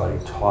if anybody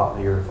taught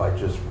me or if I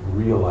just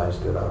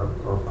realized it or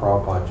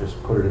Prabhupada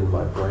just put it in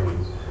my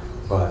brain.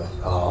 But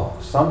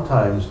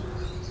sometimes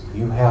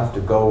you have to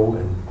go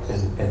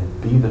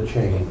and be the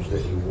change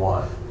that you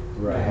want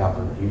Right. to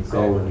happen. You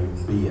go and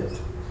you be it.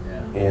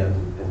 Yeah.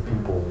 And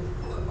people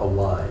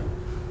align.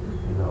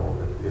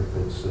 If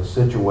it's a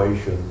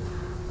situation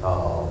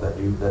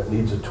that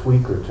needs a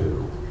tweak or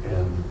two,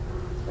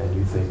 and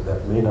you think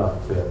that may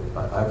not fit.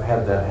 I've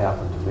had that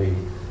happen to me.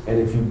 And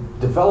if you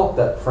develop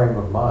that frame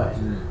of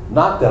mind,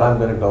 not that I'm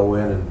going to go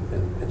in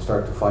and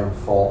start to find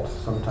fault.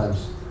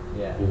 Sometimes,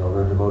 Yeah.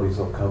 their devotees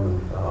will come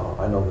and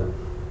I know that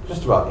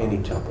just about any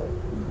temple,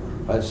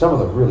 and some of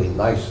the really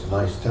nice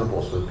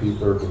temples with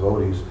their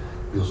devotees,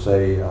 they'll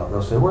say,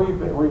 where you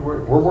been?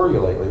 Where were you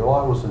lately? Oh,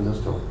 I was in this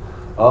temple.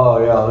 Oh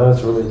yeah,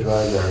 that's really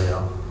dry there.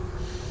 Yeah.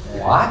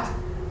 What?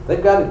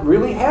 They've got it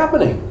really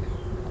happening.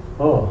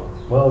 Oh,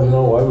 well,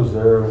 I was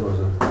there. It was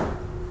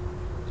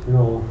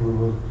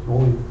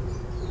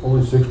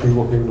only 6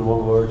 people came to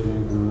Mangalar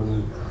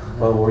team.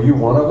 Were you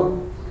one of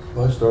them?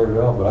 Well, I started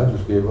out, but I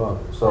just gave up.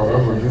 So in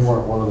other words, you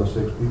weren't one of the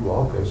 6 people.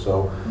 Okay,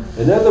 so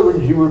in other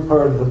words, you were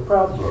part of the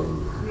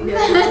problem.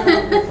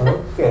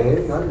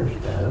 Okay, I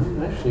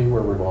understand. I see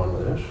where we're going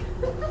with this.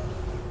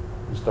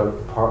 Instead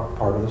of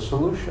part of the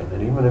solution.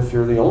 And even if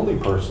you're the only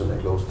person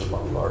that goes to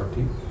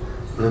Mangalarti,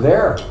 you're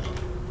there.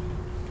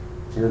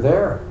 You're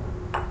there.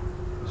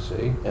 You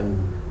see?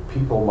 And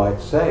people might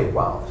say,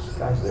 wow, this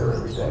guy's there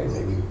every day.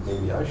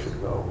 Maybe I should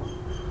go.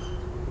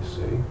 You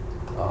see?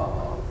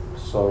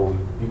 So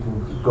you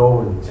can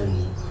go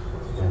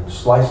and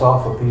slice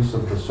off a piece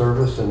of the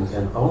service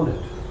and own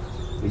it.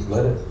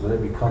 Let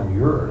it become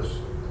yours.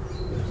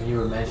 When you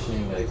were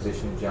mentioning like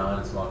Vishnu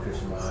John, Small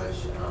Krishna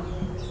Maharaj,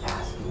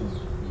 asking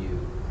you,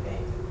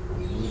 hey,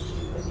 we need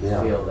you, and you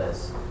feel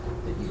this,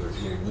 that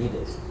you're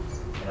needed.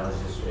 And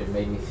it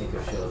made me think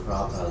of Srila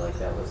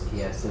Prabhupada, he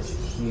had such a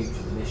huge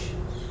mission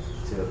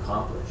to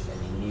accomplish, and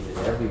he needed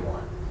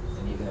everyone.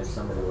 And even if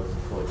somebody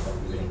wasn't fully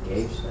committed, he would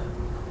engage them.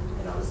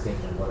 And I was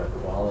thinking what a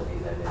quality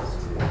that is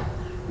to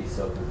be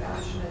so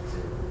compassionate,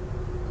 to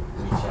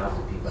reach out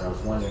to people. And I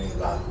was wondering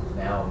about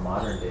now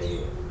modern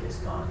day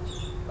ISKCON,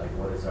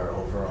 what is our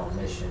overall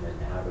mission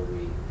and how do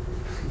we,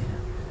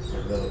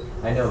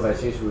 I know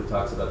Vaisheshwara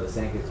talks about the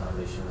Sankirtan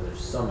mission where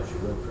there's so much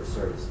room for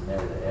service in there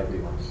that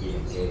everyone can be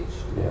engaged.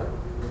 Yeah.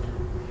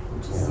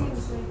 It just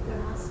seems like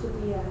there has to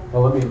be a...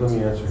 Well, let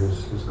me answer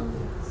his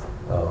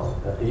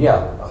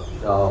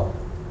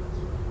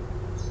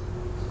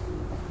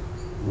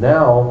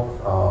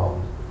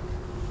now,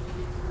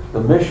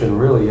 the mission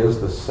really is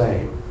the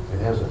same. It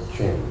hasn't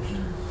changed.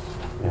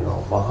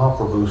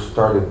 Mahaprabhu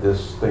started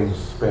this thing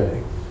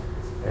spinning,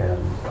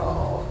 and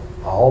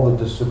all the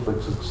disciplic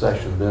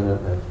succession then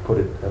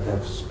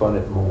have spun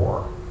it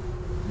more.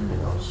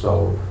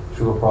 So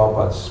Srila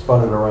Prabhupada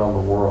spun it around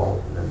the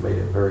world and made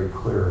it very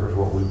clear.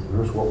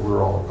 Here's what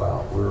we're all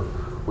about.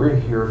 We're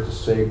here to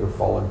save the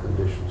fallen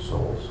conditioned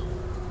souls.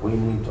 We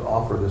need to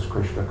offer this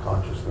Krishna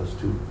consciousness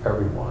to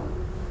everyone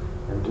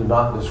and do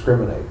not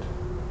discriminate.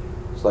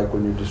 It's like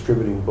when you're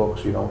distributing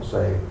books, you don't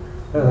say,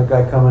 hey, that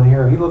guy coming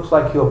here, he looks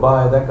like he'll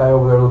buy, that guy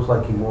over there looks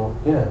like he won't.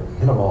 Yeah,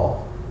 hit them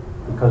all.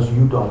 Because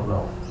you don't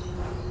know.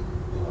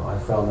 I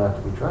found that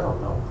to be true. I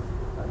don't know.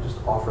 I just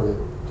offer it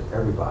to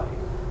everybody.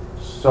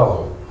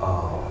 So,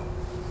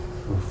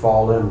 we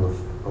fall in with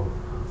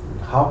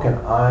how can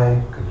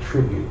I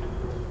contribute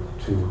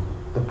to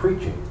the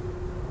preaching?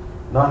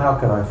 Not how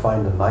can I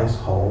find a nice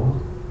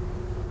home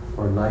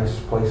or a nice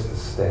place to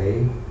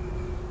stay,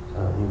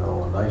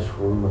 a nice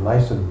room, a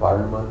nice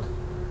environment.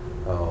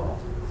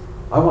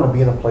 I want to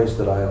be in a place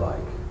that I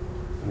like.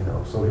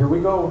 So here we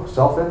go,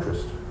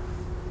 self-interest.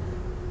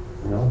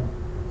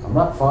 I'm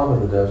not fond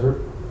of the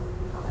desert.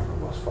 I never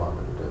was fond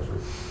of the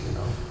desert,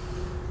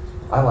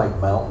 I like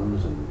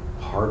mountains and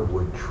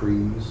hardwood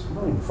trees. I'm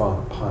not even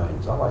fond of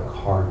pines. I like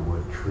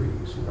hardwood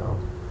trees,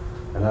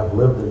 And I've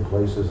lived in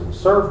places and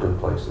served in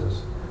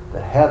places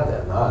that had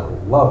that, and I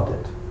loved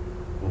it.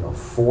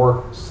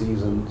 4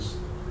 seasons,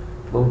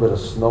 a little bit of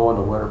snow in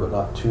the winter, but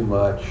not too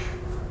much,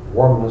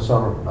 warm in the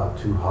summer, but not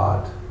too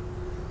hot.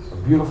 A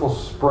beautiful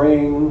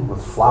spring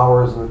with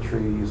flowers in the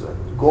trees, a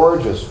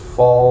gorgeous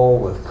fall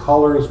with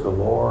colors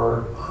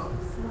galore.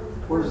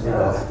 Where's You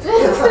that?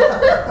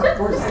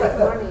 know, Where's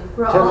that?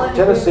 We're all in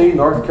Tennessee, agreement.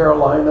 North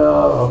Carolina,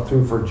 up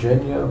through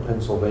Virginia,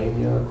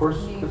 Pennsylvania. Of course,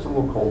 it's a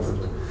little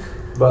colder,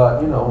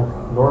 but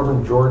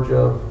northern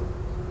Georgia,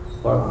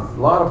 a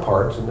lot of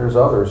parts, and there's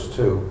others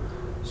too.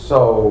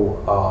 So,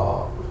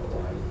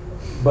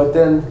 but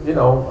then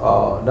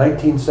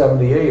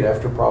 1978,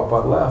 after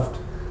Prabhupada left,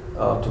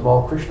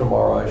 Tamal Krishna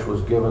Maharaj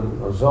was given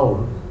a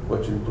zone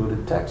which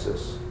included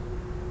Texas.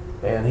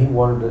 And he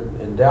wanted to,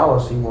 in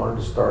Dallas, he wanted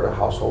to start a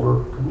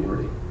householder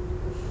community.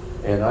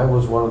 And I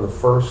was one of the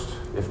first,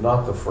 if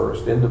not the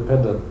first,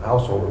 independent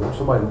householder, where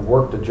somebody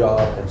worked a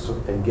job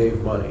and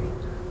gave money,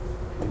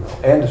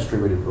 and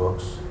distributed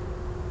books,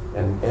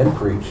 and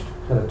preached,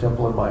 had a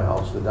temple in my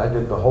house. That I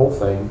did the whole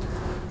thing.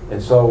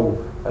 And so,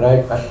 and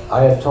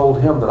I had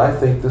told him that I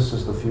think this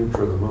is the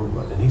future of the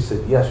movement. And he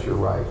said, yes, you're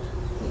right.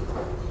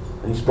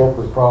 And he spoke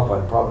with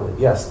Prabhupada, and Prabhupada said,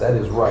 yes, that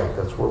is right.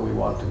 That's where we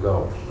want to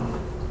go.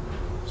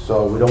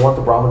 So we don't want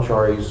the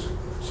brahmacharis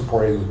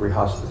supporting the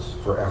grihastas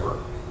forever.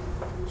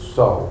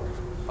 So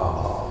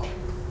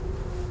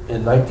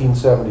in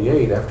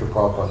 1978, after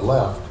Prabhupada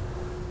left,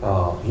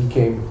 he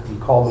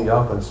called me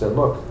up and said,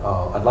 look,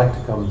 I'd like to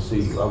come and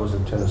see you. I was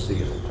in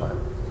Tennessee at the time.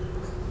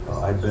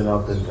 I'd been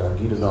up in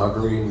Gita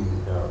Nagari, and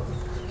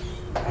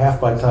half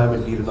my time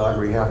at Gita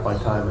Nagari, half my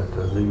time at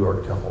the New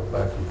York Temple,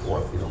 back and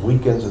forth.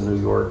 Weekends in New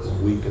York, and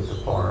a week at the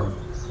farm.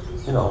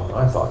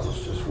 I thought it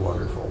was just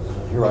wonderful.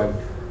 And here I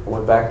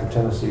went back to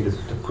Tennessee to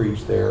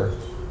preach there,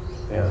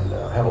 and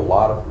had a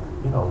lot of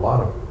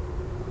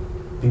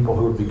people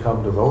who had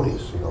become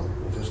devotees.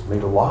 It just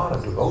made a lot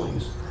of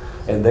devotees,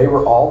 and they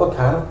were all the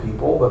kind of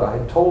people that I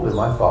had told him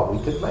I thought we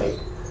could make.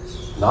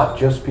 Not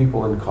just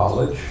people in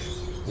college,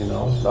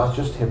 not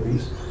just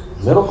hippies,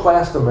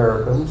 middle-class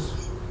Americans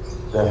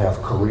that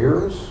have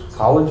careers,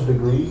 college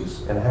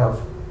degrees, and are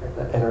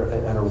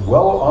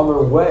well on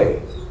their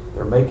way.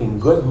 They're making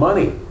good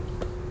money.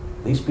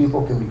 These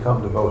people can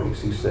become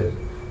devotees. He said,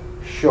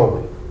 show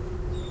me.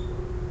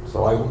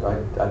 So I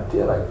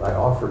did. I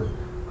offered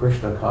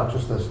Krishna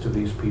consciousness to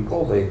these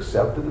people. They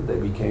accepted it. They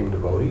became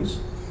devotees.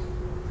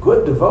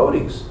 Good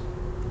devotees.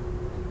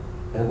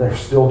 And they're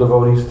still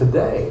devotees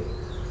today.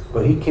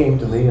 But he came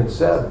to me and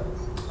said,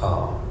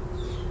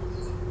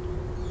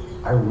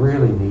 I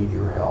really need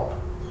your help.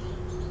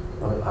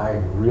 I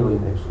really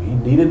need. He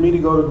needed me to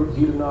go to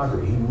Gita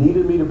Nagari. He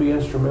needed me to be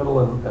instrumental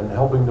in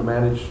helping to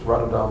manage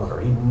Radha Damodar.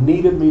 He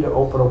needed me to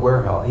open a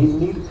warehouse.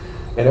 And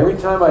every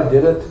time I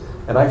did it,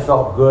 and I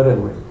felt good,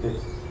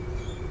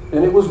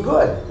 and it was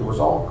good. It was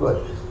all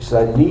good. He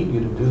said, I need you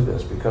to do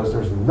this because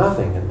there's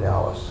nothing in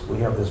Dallas. We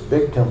have this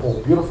big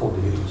temple, beautiful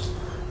deities,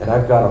 and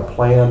I've got a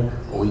plan,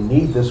 but we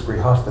need this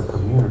Grihasta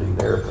community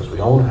there because we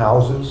own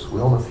houses.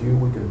 We own a few.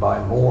 We can buy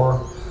more.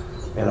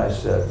 And I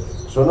said,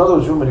 so in other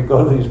words, you want me to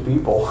go to these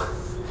people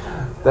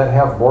that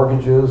have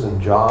mortgages and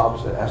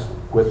jobs, and ask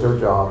them to quit their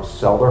jobs,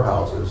 sell their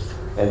houses,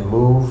 and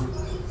move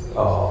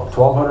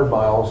 1,200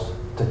 miles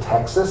to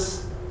Texas?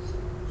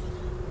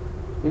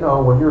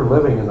 When you're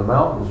living in the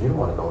mountains, you don't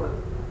want to go to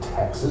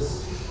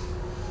Texas.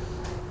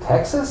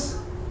 Texas?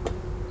 I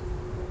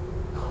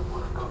don't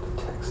want to go to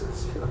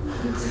Texas.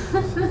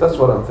 That's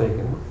what I'm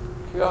thinking.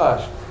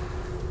 Gosh.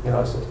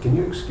 I said, can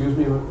you excuse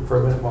me for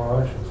a minute,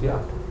 Maharaj? He said,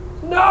 yeah.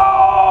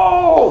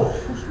 No!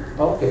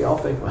 Okay, I'll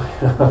think.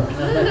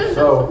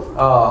 So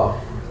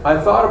I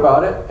thought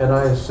about it, and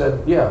I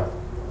said, yeah.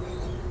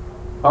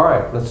 All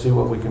right, let's see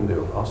what we can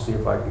do. I'll see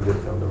if I can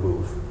get them to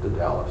move to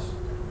Dallas.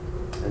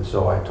 And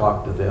so I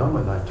talked to them,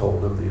 and I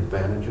told them the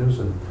advantages,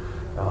 and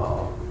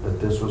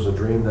that this was a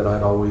dream that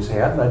I'd always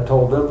had. And I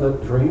told them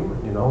that dream,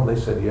 and they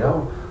said,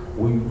 yeah,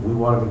 we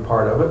want to be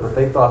part of it, but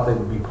they thought they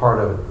would be part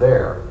of it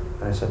there.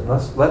 And I said,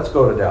 let's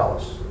go to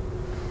Dallas,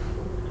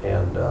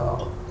 and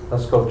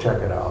let's go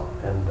check it out.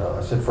 And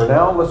I said, for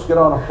now, let's get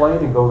on a plane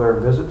and go there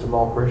and visit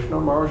Tamal Krishna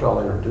Maharaj. I'll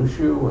introduce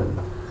you, and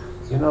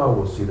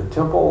we'll see the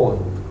temple.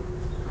 And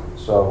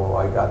so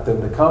I got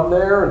them to come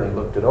there, and they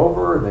looked it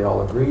over, and they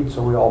all agreed.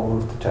 So we all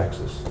moved to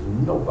Texas.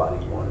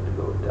 Nobody wanted to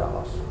go to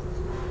Dallas.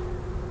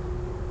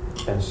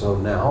 And so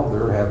now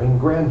they're having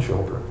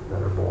grandchildren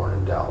that are born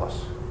in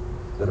Dallas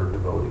that are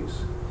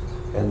devotees.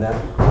 And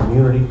that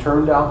community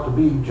turned out to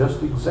be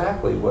just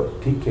exactly what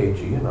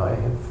TKG and I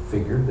had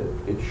figured that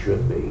it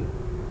should be.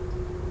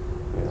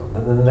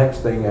 And then the next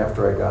thing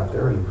after I got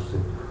there, he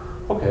said,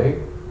 okay,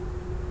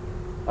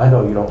 I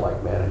know you don't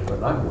like management,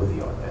 and I'm with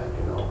you on that.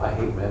 I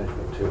hate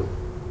management too.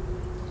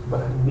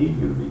 But I need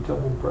you to be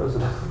temple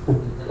president.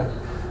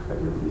 I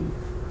really need.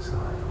 So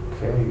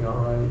okay, all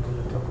right,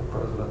 the temple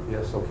president,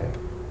 yes, okay.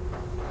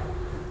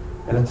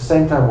 And at the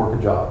same time work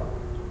a job,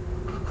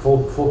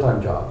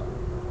 full-time job.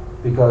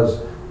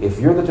 Because if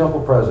you're the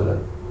temple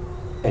president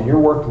and you're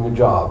working a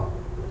job,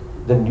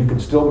 then you can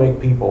still make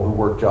people who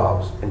work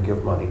jobs and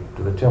give money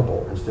to the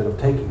temple instead of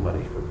taking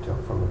money from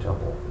the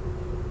temple.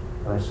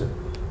 And I said,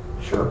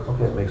 Sure,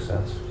 okay, it makes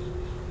sense.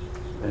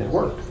 And it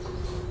worked.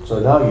 So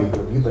now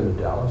you've been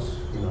to Dallas,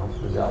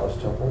 the Dallas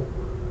Temple.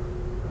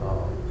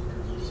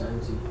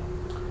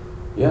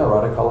 Yeah,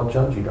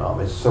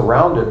 Radhakala. It's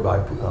surrounded by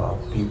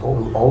people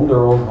who own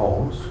their own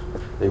homes.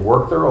 They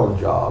work their own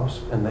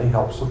jobs, and they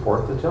help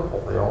support the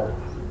temple. They all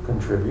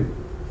contribute,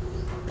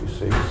 you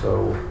see.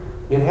 So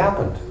it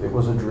happened. It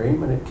was a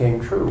dream, and it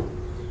came true,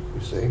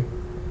 you see.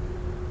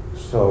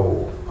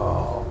 So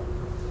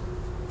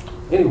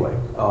anyway,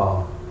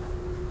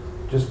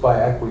 just by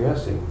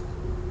acquiescing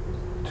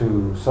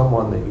to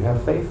someone that you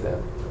have faith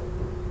in,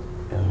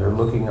 and they're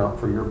looking out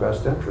for your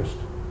best interest.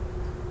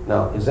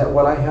 Now, is that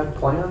what I had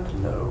planned?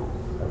 No,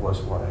 that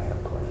wasn't what I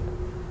had planned.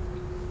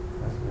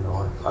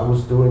 I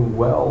was doing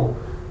well.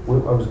 I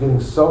was getting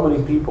so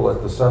many people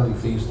at the Sunday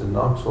feast in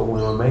Knoxville.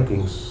 We were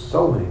making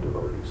so many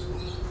devotees.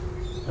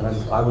 And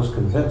I was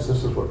convinced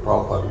this is what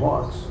Prabhupada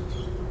wants.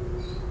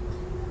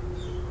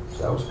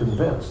 So I was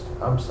convinced.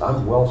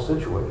 I'm well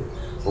situated.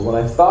 But when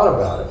I thought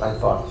about it, I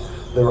thought,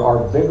 there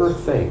are bigger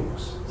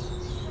things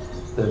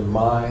than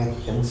my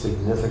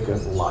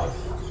insignificant life.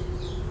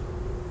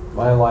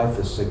 My life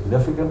is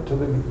significant to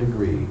the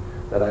degree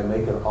that I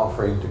make an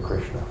offering to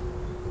Krishna.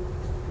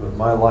 But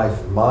my life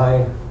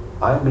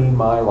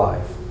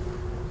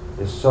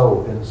is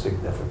so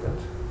insignificant.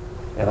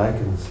 And I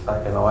can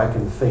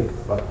think,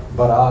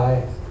 but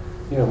I,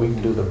 we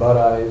can do the but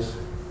I's,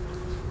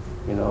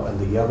 and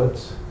the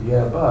yebbets.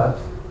 Yeah, but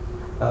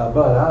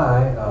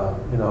I,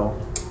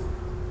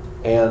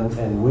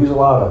 and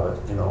weasel out of it.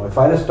 If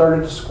I'd have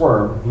started to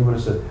squirm, he would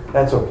have said,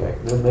 that's okay.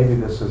 Maybe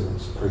this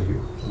isn't for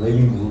you.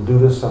 Maybe we'll do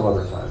this some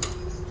other time.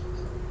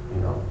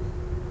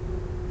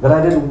 But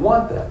I didn't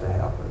want that to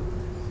happen.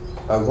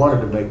 I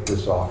wanted to make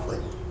this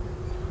offering.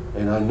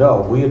 And I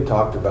know we had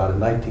talked about in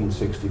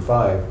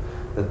 1965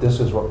 that this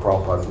is what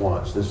Prabhupada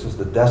wants. This is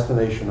the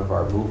destination of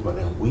our movement,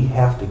 and we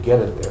have to get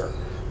it there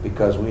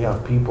because we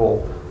have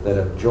people that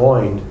have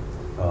joined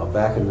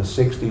back in the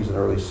 60s and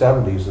early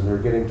 70s, and they're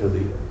getting to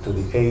the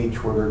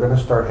age where they're going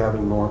to start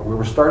having more. We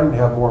were starting to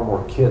have more and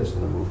more kids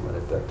in the movement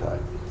at that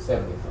time.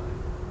 75.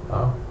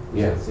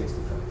 Yeah.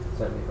 65,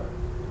 75.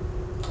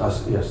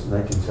 Yes,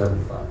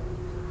 1975.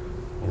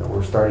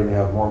 We're starting to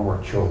have more and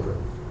more children.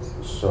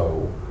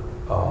 So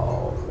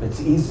it's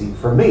easy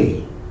for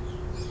me,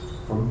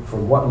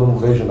 from what little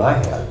vision I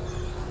had,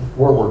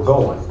 where we're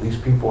going. These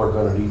people are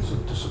going to need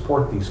to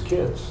support these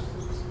kids.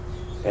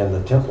 And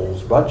the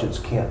temple's budgets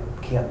can't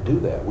do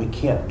that. We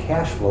can't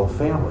cash flow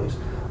families.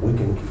 We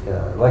can,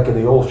 like in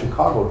the old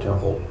Chicago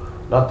temple,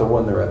 not the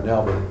one they're at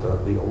now,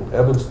 but the old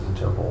Evanston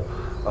temple,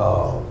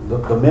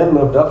 the men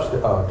lived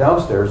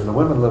downstairs and the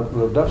women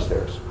lived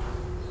upstairs.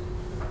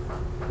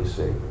 You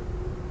see.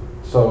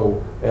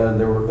 So, and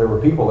there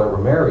were people that were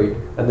married,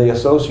 and they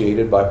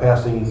associated by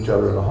passing each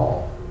other in the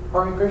hall.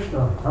 Hare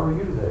Krishna, how are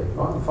you today?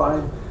 Oh, I'm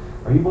fine.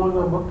 Are you going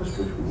on Bhakti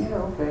Street? Yeah,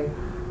 okay.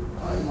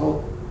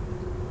 Well,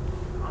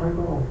 Hare,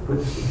 good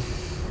to see you.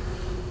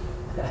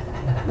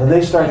 Then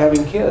they start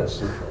having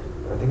kids.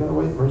 Are they going to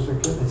wait? Where's their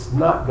kid? It's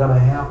not going to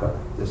happen.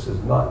 This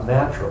is not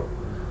natural.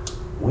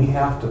 They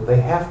have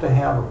to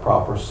have a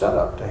proper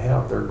setup to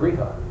have their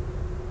griha.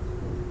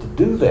 To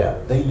do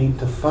that, they need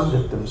to fund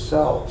it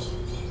themselves.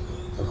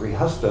 A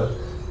grihasta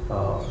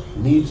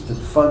needs to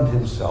fund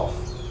himself.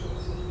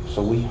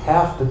 So we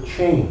have to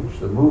change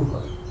the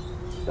movement.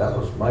 That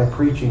was my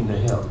preaching to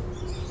him.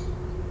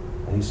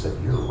 And he said,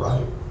 you're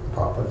right.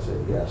 Prabhupada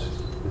said, yes,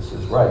 this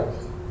is right.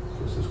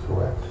 This is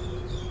correct.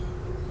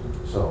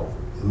 So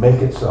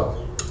make it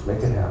so.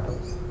 Make it happen.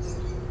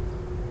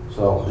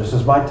 So this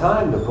is my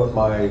time to put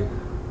my,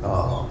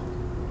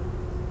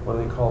 what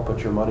do they call it?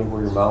 Put your money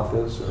where your mouth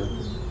is? Or?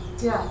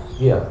 Yeah.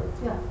 Yeah.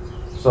 Yeah.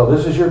 So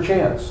this is your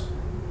chance.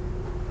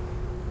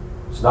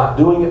 It's not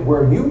doing it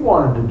where you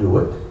wanted to do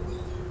it,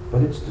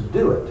 but it's to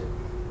do it.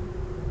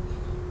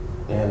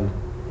 And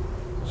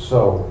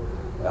so,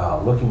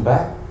 looking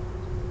back,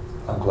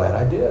 I'm glad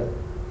I did.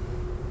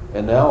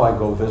 And now I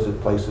go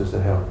visit places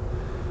that have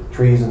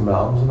trees and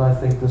mountains, and I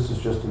think this is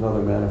just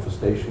another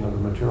manifestation of the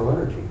material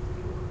energy.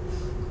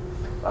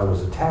 I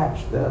was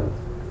attached then.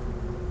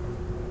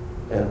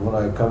 And when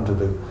I come to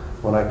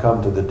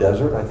the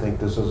desert, I think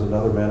this is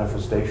another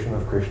manifestation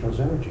of Krishna's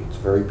energy. It's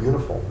very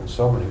beautiful in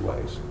so many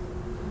ways.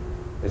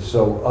 It's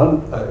so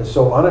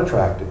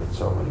unattractive in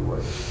so many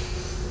ways.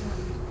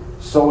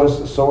 So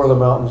are the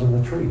mountains and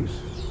the trees.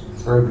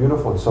 It's very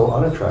beautiful and so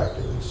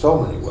unattractive in so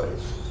many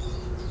ways.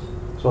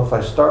 So if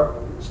I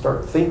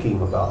start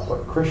thinking about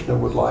what Krishna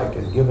would like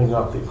and giving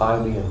up the I,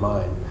 me, and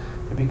mine,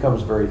 it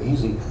becomes very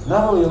easy.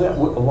 Not only that,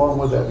 along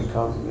with that,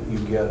 you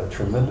get a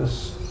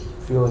tremendous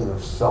feeling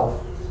of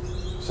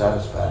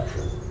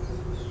self-satisfaction.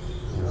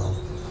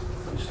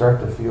 You start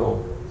to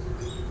feel,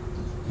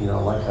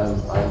 like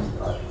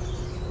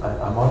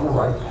I'm on the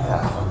right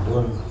path. I'm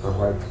doing the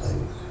right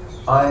thing.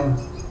 I'm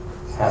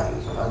happy.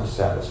 I'm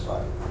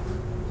satisfied.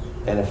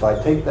 And if I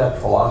take that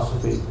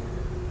philosophy,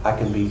 I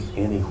can be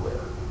anywhere.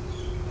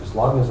 As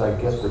long as I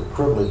get the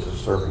privilege of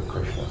serving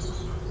Krishna.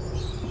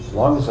 As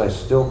long as I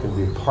still can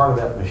be part of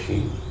that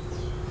machine.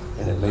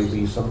 And it may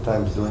be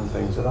sometimes doing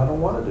things that I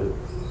don't want to do.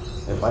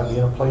 It might be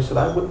in a place that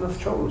I wouldn't have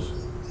chose.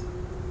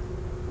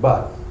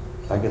 But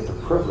I get the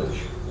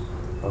privilege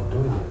of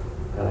doing it.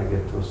 And I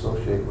get to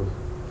associate with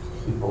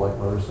people like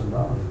Mother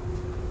Sundari.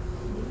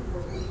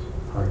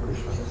 Hare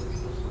Krishna.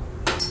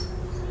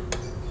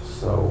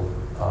 So,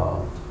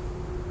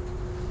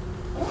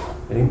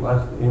 any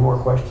more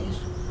questions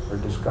or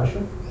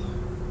discussion?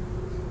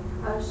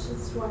 I was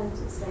just wanted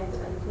to say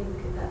that I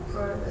think that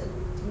for the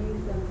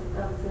youth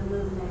of the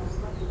movement,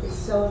 it's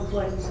so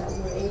important that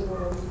we're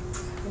able,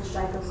 as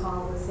Jacob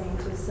Paul was saying,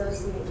 to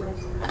associate with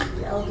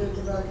the elder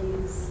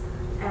devotees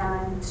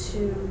and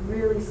to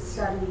really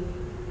study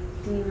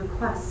the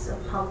requests of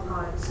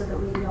Prabhupada so that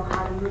we know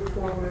how to move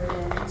forward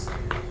and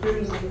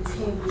really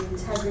maintain the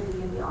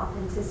integrity and the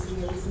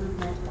authenticity of this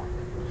movement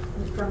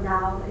from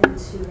now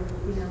into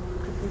the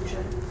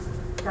future.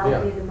 That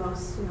would be the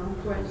most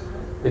important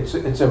part.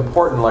 It's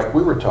important, like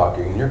we were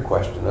talking in your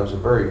question. That was a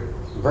very,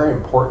 very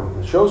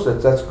important. It shows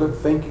that that's good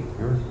thinking.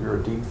 You're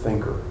a deep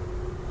thinker.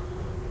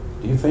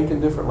 Do you think in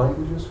different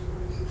languages?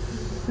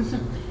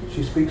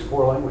 She speaks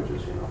 4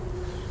 languages,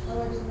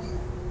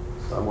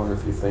 I wonder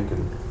if you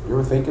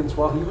were thinking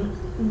Swahili?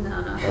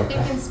 No. I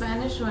think in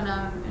Spanish when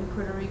I'm in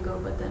Puerto Rico,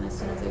 but then as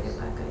soon as I get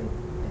back,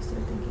 I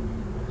start thinking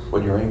English.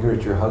 When you're angry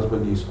at your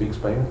husband, you speak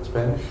Spanish?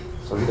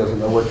 So he doesn't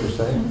know what you're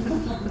saying?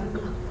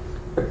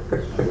 I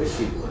wish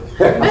he would.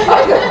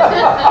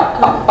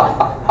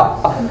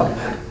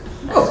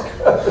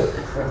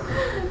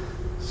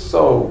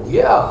 So,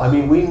 yeah,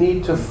 we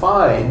need to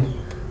find,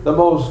 the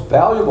most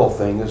valuable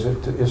thing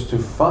is to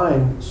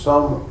find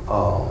some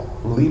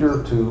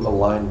leader to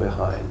align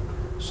behind.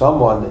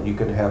 Someone that you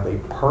can have a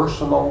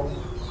personal,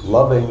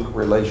 loving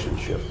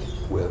relationship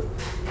with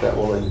that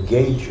will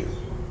engage you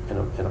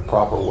in a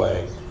proper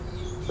way.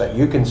 That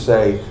you can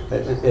say,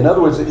 in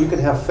other words, that you can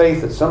have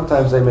faith that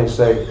sometimes they may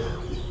say,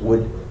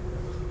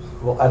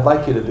 I'd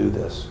like you to do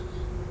this.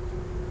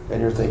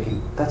 And you're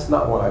thinking, that's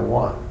not what I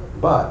want,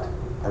 but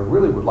I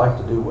really would like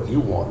to do what you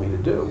want me to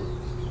do.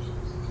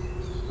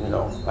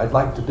 I'd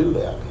like to do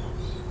that,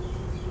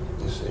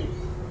 you see.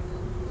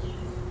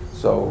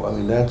 So,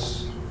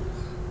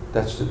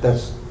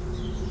 that's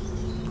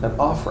an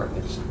offering.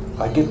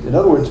 In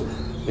other words,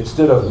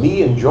 instead of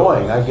me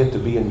enjoying, I get to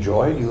be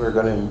enjoyed. You're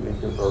going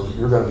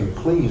to be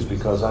pleased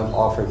because I'm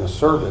offering a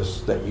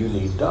service that you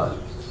need done.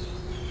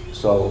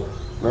 So,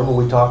 remember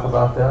we talk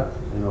about that?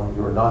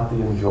 You're not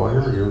the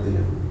enjoyer, you're the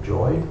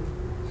enjoyed.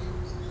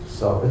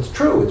 So it's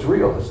true, it's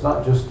real. It's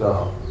not just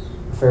a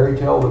fairy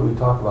tale that we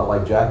talk about,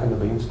 like Jack and the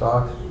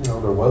Beanstalk.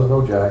 There was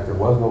no Jack, there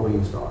was no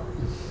Beanstalk.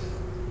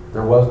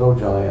 There was no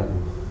giant.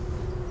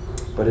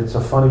 But it's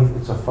a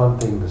fun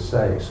thing to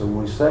say. So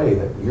when we say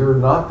that you're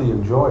not the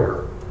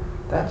enjoyer,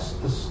 that's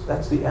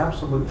the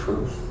absolute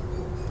truth.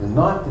 You're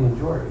not the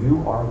enjoyer,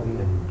 you are the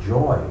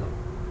enjoyed.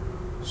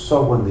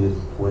 So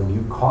when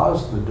you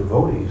cause the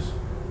devotees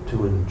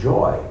to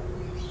enjoy,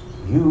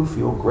 you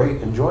feel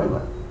great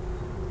enjoyment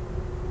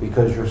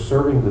because you're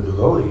serving the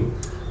devotee,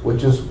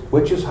 which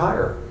is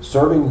higher,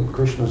 serving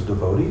Krishna's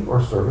devotee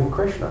or serving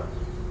Krishna?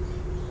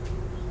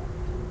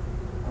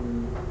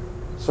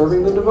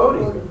 Serving the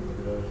devotee.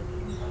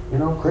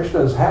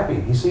 Krishna is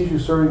happy. He sees you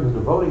serving the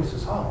devotee. He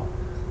says, "Oh,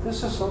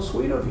 this is so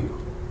sweet of you.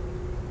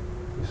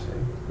 You see,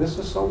 this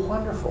is so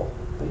wonderful.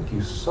 Thank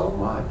you so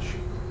much.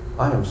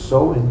 I am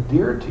so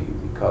endeared to you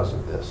because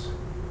of this."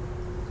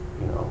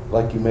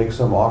 Like you make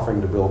some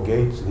offering to Bill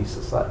Gates and he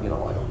says, I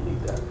don't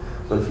need that.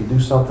 But if you do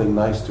something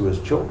nice to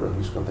his children,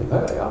 he's going to think,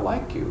 "Hey, I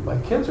like you. My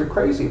kids are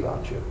crazy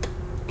about you.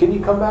 Can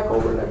you come back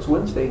over next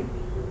Wednesday?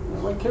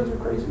 My kids are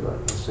crazy about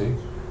you." See?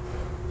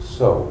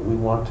 So we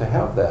want to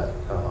have that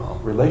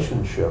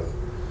relationship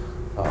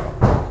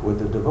with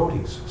the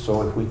devotees.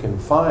 So if we can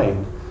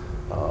find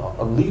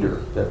a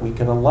leader that we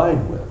can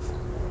align with,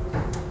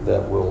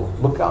 that will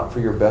look out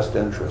for your best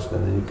interest,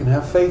 and then you can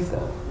have faith in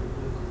it.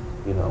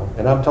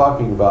 And I'm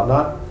talking about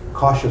not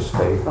cautious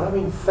faith, but I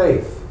mean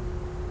faith.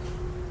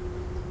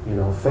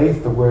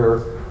 Faith to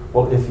where,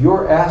 if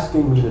you're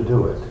asking me to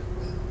do it,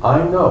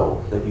 I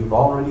know that you've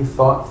already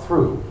thought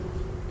through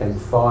and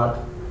thought,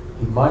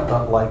 he might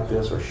not like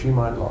this or she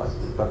might not like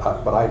it,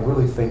 but I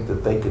really think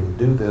that they can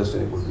do this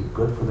and it would be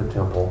good for the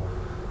temple.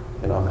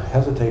 And I'm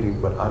hesitating,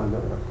 but I'm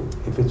going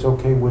to, if it's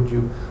okay, would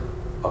you?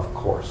 Of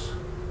course.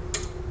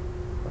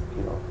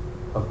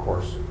 Of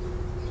course.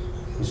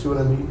 You see what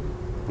I mean?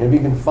 And if you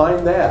can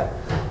find that,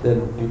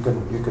 then you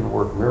can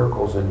work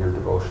miracles in your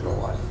devotional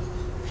life.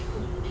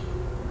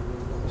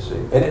 You see?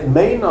 And it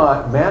may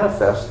not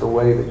manifest the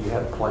way that you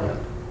had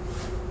planned.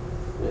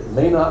 It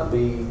may not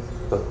be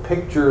the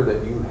picture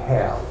that you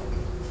have.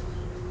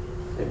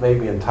 It may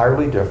be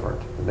entirely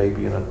different. It may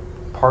be in a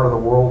part of the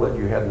world that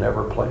you had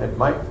never planned. It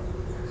might,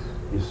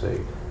 you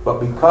see. But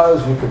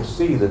because you can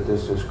see that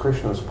this is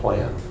Krishna's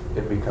plan,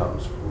 it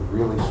becomes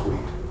really sweet.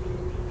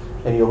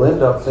 And you'll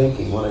end up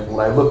thinking, when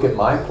I look at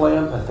my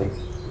plan, I think,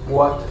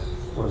 what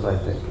was I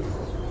thinking?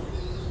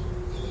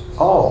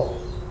 Oh,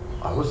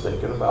 I was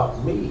thinking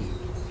about me.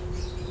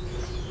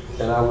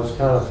 And I was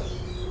kind of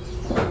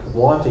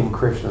wanting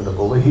Krishna to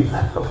believe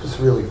that I was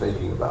really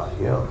thinking about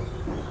him.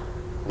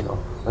 You know,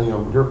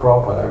 and, dear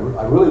Prabhupada,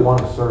 I really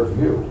want to serve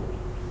you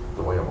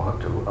the way I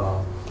want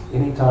to.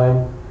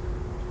 Anytime,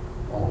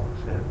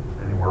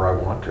 anywhere I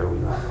want to.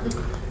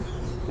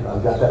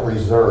 I've got that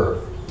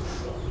reserve.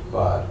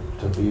 But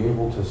to be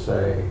able to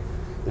say,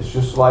 it's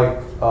just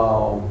like,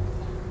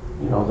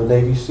 the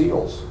Navy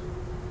SEALs.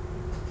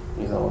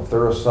 If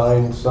they're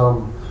assigned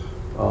some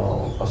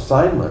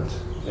assignment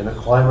in a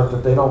climate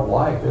that they don't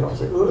like, they don't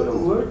say, "Oh, I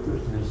don't like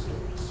this." They say,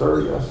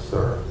 "Sir, yes,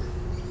 sir.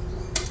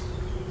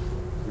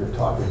 You're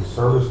talking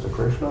service to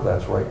Krishna,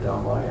 that's right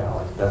down my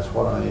alley. That's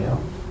what I am.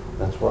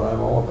 That's what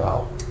I'm all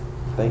about.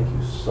 Thank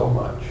you so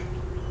much."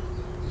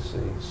 You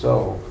see,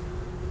 so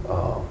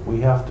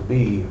we have to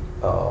be,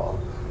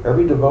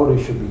 every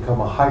devotee should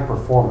become a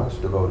high-performance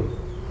devotee.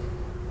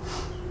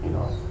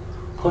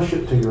 Push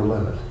it to your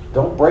limit.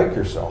 Don't break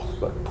yourself,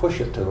 but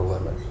push it to the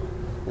limit.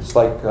 It's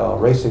like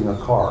racing a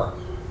car.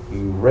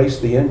 You race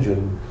the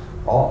engine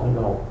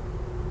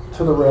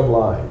to the red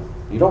line.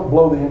 You don't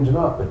blow the engine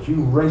up, but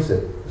you race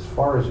it as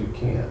far as you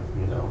can.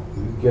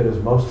 You get as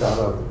most out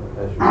of it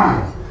as you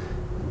can.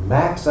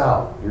 Max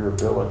out your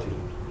ability.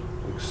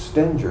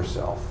 Extend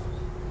yourself.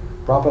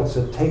 Prabhupada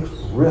said, take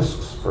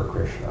risks for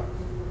Krishna.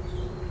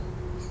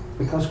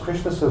 Because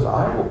Krishna says,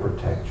 I will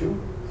protect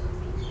you.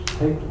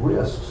 Take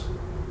risks.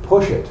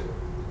 Push it.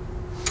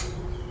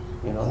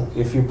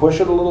 If you push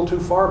it a little too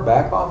far,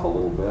 back off a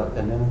little bit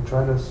and then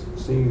try to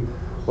see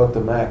what the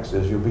max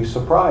is. You'll be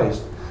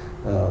surprised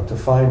to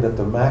find that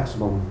your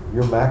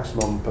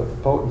maximum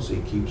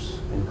potency keeps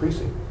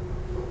increasing.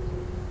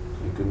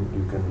 You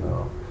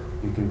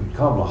can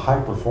become a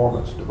high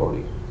performance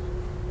devotee.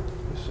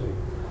 You see,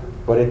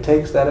 but it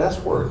takes that S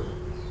word,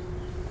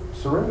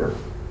 surrender.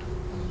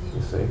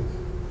 You see,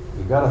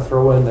 you got to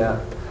throw in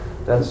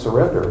that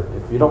surrender.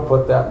 If you don't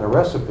put that in the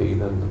recipe,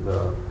 then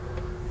the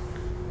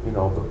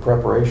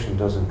preparation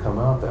doesn't come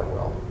out that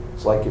well.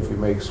 It's like if you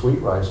make sweet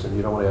rice and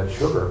you don't add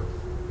sugar.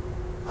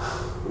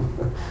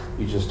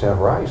 You just have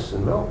rice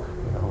and milk,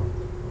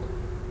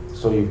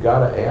 So you've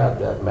got to add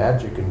that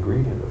magic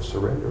ingredient of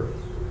surrender.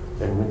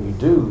 And when you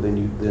do,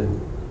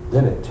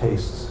 then it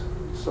tastes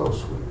so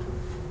sweet.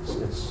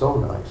 It's so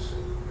nice.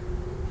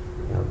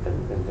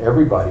 And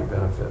everybody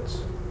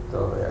benefits.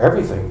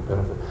 Everything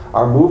benefits.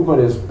 Our movement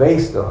is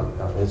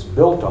it's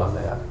built on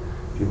that.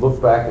 If you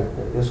look back at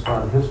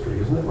ISKCON history,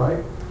 isn't it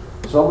right?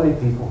 So many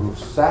people who've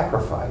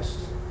sacrificed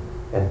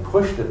and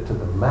pushed it to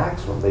the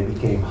maximum. They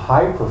became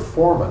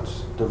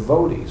high-performance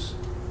devotees.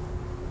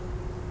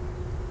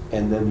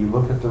 And then you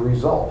look at the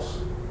results,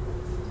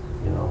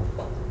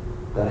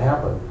 that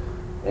happen.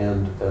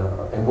 And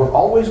we're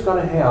always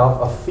going to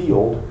have a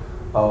field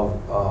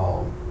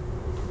of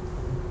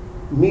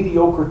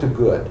mediocre to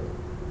good.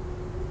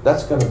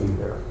 That's going to be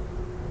there.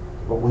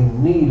 But we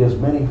need as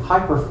many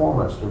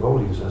high-performance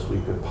devotees as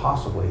we could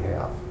possibly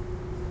have,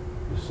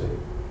 you see.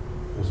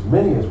 As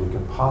many as we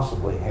can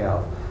possibly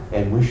have,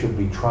 and we should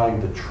be trying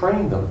to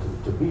train them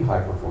to be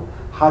high performance.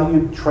 How do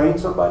you train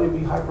somebody to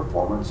be high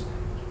performance?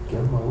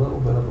 Give them a little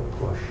bit of a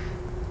push.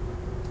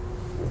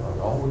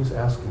 Always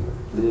asking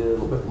a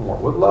little bit more.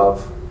 With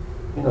love,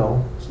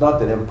 it's not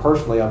that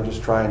impersonally I'm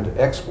just trying to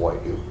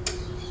exploit you.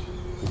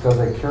 Because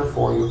I care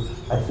for you,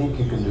 I think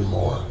you can do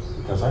more.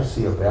 Because I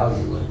see a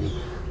value in you.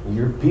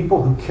 Your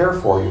people who care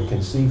for you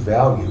can see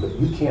value that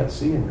you can't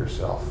see in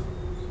yourself.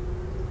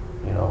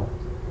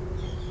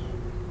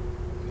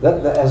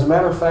 That, as a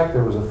matter of fact,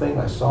 there was a thing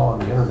I saw on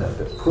the internet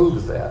that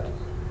proved that.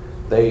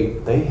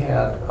 They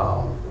had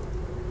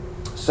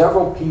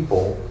several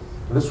people.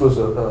 This was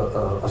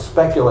a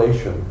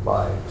speculation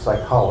by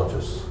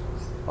psychologists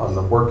on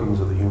the workings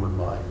of the human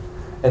mind.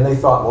 And they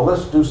thought, well,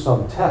 let's do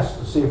some tests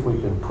to see if we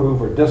can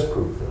prove or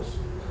disprove this.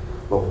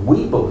 But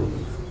we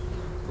believe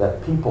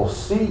that people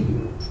see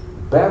you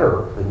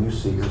better than you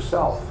see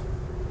yourself.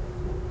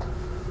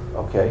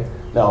 Okay?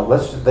 Now,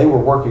 they were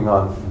working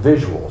on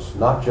visuals,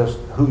 not just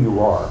who you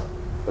are,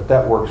 but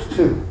that works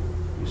too,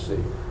 you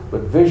see.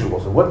 But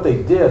visuals. And what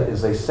they did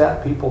is they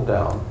sat people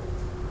down.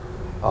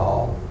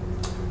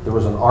 There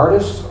was an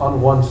artist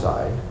on one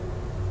side,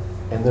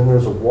 and then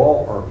there's a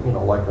wall or,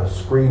 like a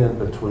screen in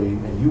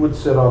between, and you would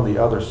sit on the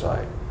other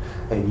side.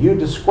 And you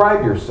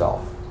describe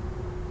yourself.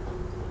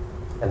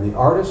 And the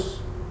artist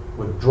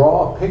would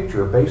draw a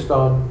picture based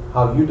on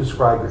how you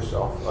describe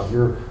yourself, of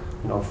your,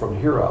 from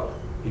here up.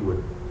 He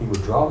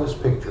would draw this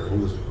picture, and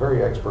he was a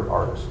very expert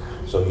artist.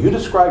 So you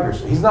describe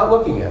yourself. He's not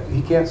looking at you.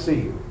 He can't see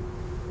you.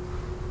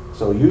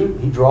 So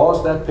he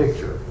draws that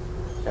picture,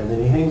 and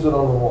then he hangs it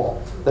on the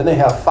wall. Then they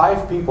have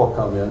 5 people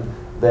come in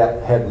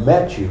that had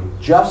met you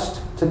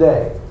just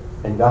today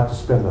and got to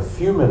spend a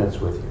few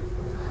minutes with you.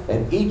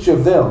 And each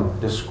of them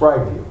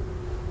described you,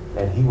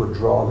 and he would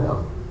draw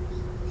them.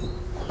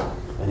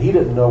 And he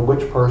didn't know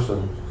which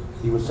person.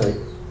 He would say,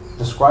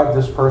 describe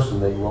this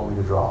person that you want me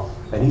to draw.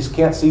 And he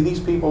can't see these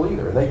people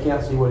either, and they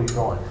can't see what he's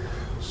drawing.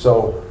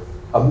 So,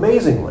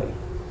 amazingly,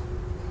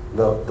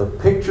 the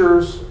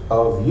pictures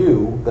of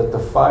you that the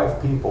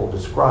 5 people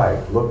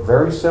described look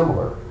very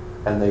similar,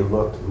 and they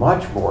looked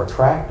much more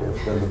attractive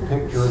than the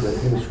picture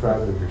that you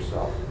described of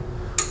yourself.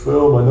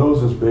 Well, my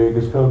nose is big,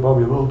 it's kind of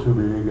probably a little too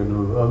big,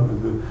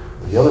 and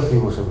the other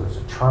people said it's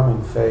a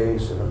charming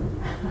face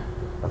and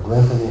a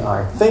glint in the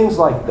eye, things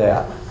like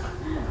that.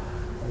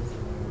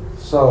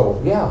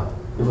 So, yeah,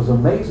 it was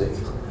amazing.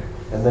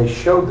 And they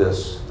showed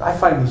this. I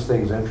find these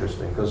things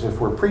interesting because if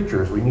we're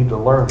preachers, we need to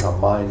learn how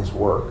minds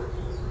work.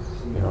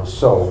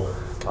 So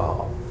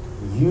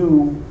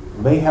you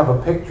may have a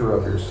picture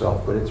of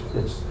yourself, but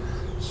it's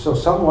so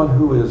someone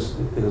who is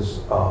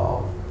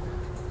a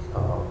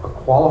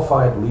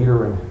qualified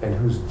leader and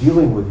who's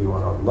dealing with you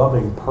on a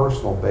loving,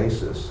 personal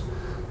basis,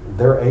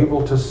 they're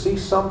able to see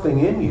something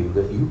in you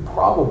that you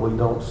probably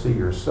don't see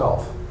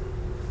yourself,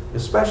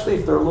 especially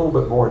if they're a little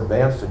bit more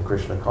advanced in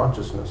Krishna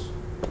consciousness,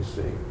 you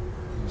see.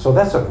 So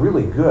that's a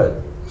really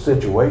good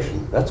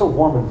situation. That's a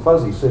warm and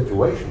fuzzy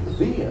situation to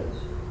be in,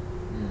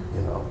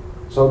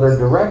 So their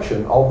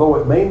direction, although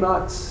it may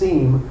not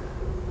seem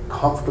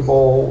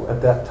comfortable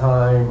at that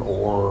time,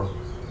 or,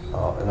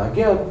 and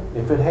again,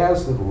 if it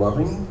has the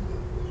loving,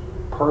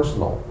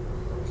 personal,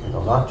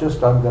 not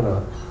just I'm going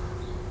to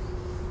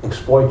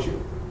exploit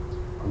you,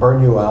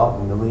 burn you out,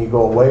 and then when you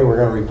go away, we're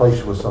going to replace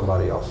you with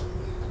somebody else.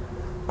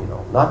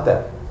 Not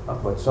that,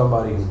 but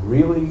somebody who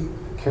really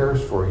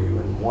cares for you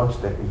and wants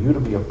you to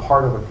be a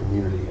part of a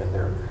community, and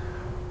they're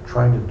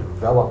trying to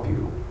develop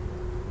you.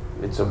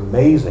 It's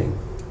amazing.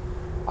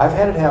 I've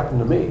had it happen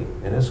to me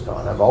in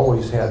ISKCON. I've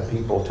always had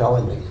people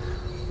telling me,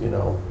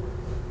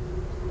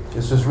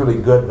 this is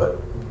really good,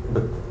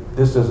 but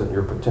this isn't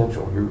your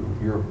potential.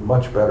 You're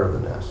much better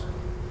than this.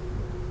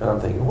 And I'm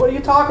thinking, what are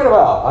you talking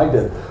about? I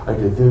did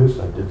this,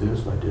 I did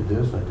this, and I did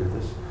this, and I did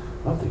this.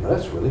 I'm thinking,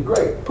 that's really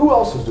great. Who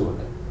else is doing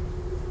it?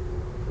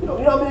 You know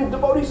how many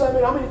devotees I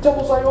made, how many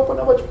temples I opened,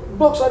 how much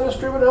books I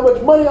distributed, how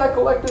much money I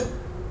collected.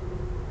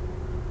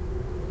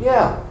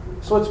 Yeah,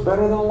 so it's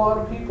better than a lot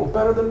of people,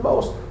 better than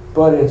most,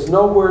 but it's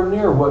nowhere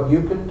near what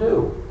you can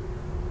do.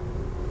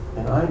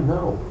 And I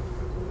know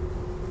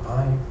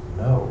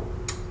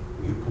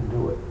you can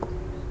do it.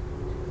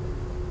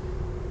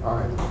 All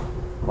right,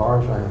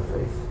 Marge, I have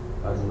faith.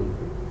 I believe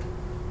you.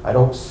 I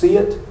don't see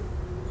it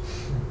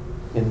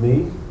in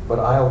me, but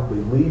I'll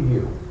believe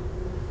you.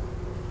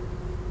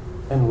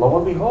 And lo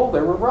and behold, they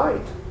were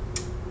right.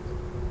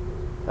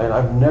 And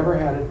I've never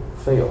had it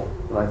fail.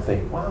 And I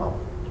think, wow,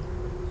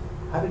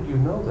 how did you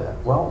know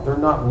that? Well, they're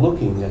not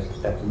looking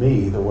at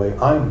me the way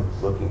I'm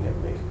looking at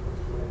me.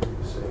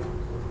 You see,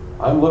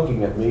 I'm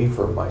looking at me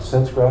for my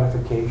sense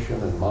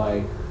gratification and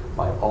my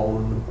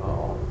own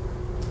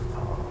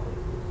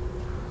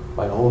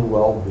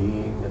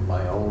well-being and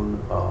my own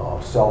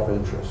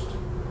self-interest.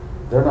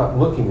 They're not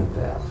looking at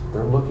that.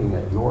 They're looking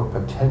at your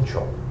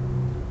potential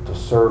to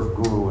serve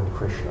Guru and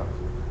Krishna,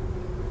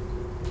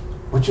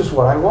 which is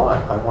what I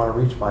want. I want to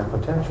reach my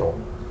potential.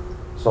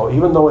 So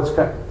even though it's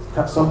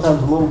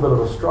sometimes a little bit of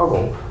a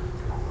struggle,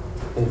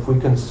 if we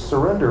can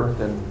surrender,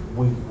 then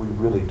we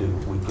really do.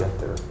 We get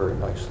there very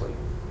nicely.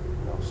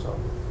 So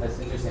that's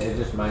interesting. It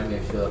just reminded me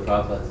of Srila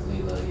Prabhupada's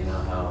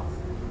Leela. How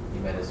he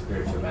met a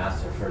spiritual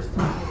master first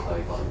time. He was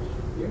like,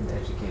 you're an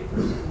educated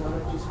person. Why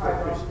don't you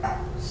spread Krishna?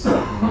 So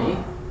me?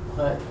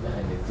 What?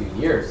 And in 2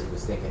 years, he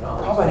was thinking,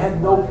 Prabhupada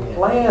had no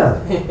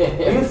plan. Do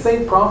you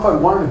think Prabhupada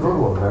wanted to go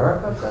to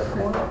America at that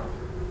point?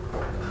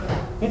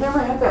 He never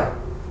had that.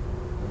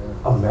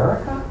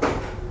 America?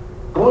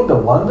 Going to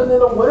London in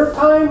the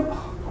wintertime?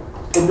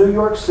 In New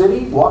York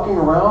City? Walking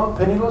around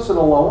penniless and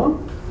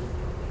alone?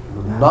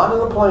 Not in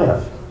the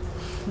plan.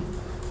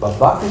 But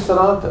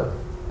Bhaktisiddhanta,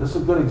 this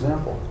is a good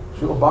example.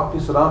 Srila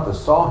Bhaktisiddhanta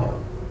saw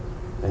him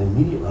and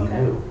immediately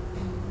knew,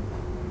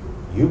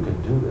 you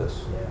can do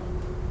this.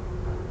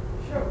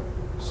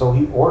 So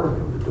he ordered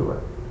him to do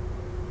it.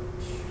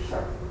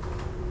 Sure.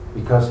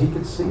 Because he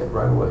could see it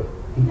right away.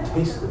 He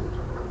tasted it.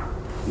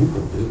 You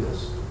can do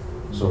this.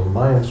 So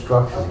my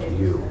instruction to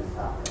you,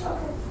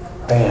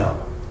 bam.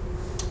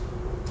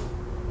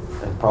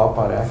 And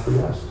Prabhupada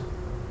acquiesced.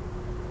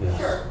 Yes.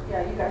 Sure.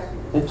 Yeah, you guys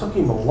can do It took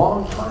him a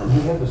long time.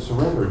 He had to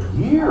surrender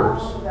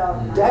years,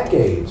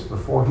 decades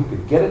before he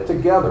could get it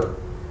together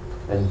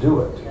and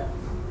do it. Yeah.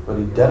 But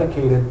he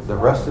dedicated the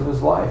rest of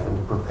his life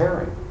into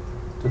preparing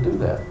to do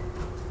that.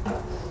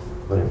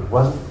 But it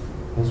wasn't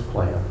his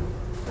plan.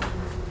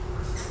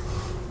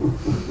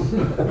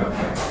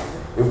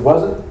 It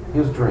wasn't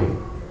his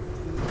dream.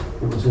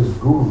 It was his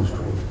guru's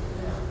dream.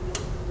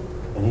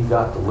 And he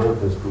got to live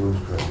his guru's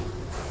dream.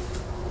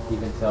 He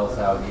even tells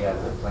how he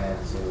had the plan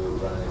to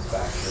run his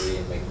factory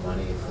and make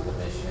money for the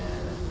mission.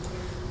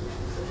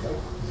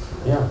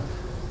 Yeah.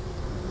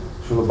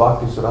 Srila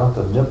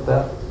Bhaktisiddhanta nipped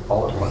that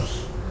all at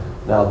once.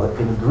 Now, the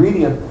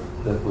ingredient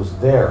that was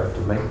there to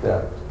make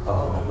that,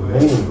 the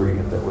main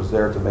ingredient that was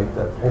there to make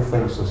that whole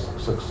thing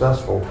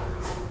successful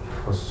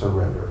was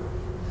surrender.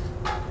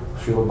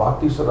 Srila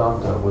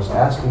Bhaktisiddhanta was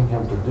asking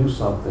him to do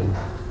something,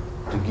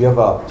 to give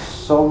up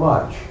so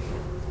much,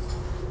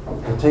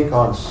 to take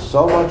on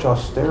so much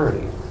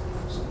austerity,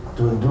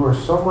 to endure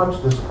so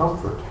much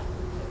discomfort.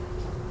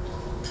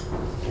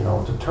 you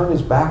know, to turn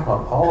his back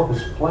on all of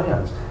his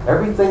plans,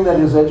 everything that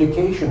his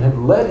education had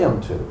led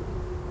him to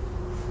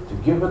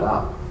give it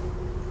up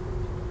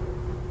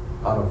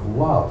out of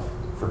love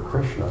for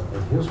Krishna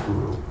and his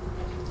guru.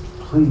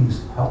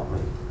 Please help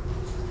me.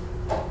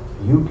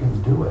 You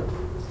can do it.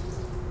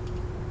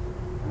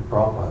 And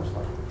Prabhupada's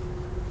like,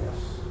 yes.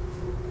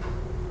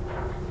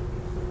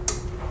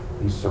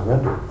 He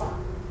surrendered.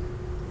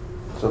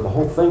 So the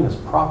whole thing is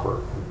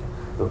proper.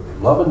 The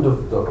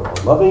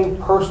loving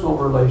personal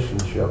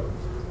relationship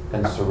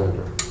and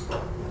surrender.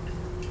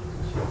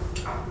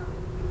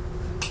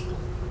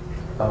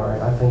 All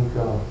right, I think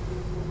a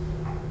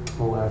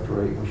little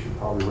after 8, we should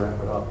probably wrap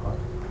it up. Huh?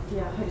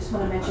 Yeah, I just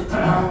want to mention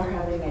tomorrow we're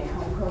having a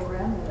home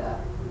program at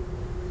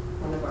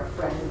one of our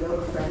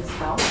yoga friends'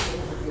 house. They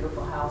have a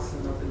beautiful house,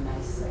 and there'll be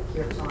nice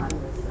kirtan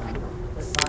with the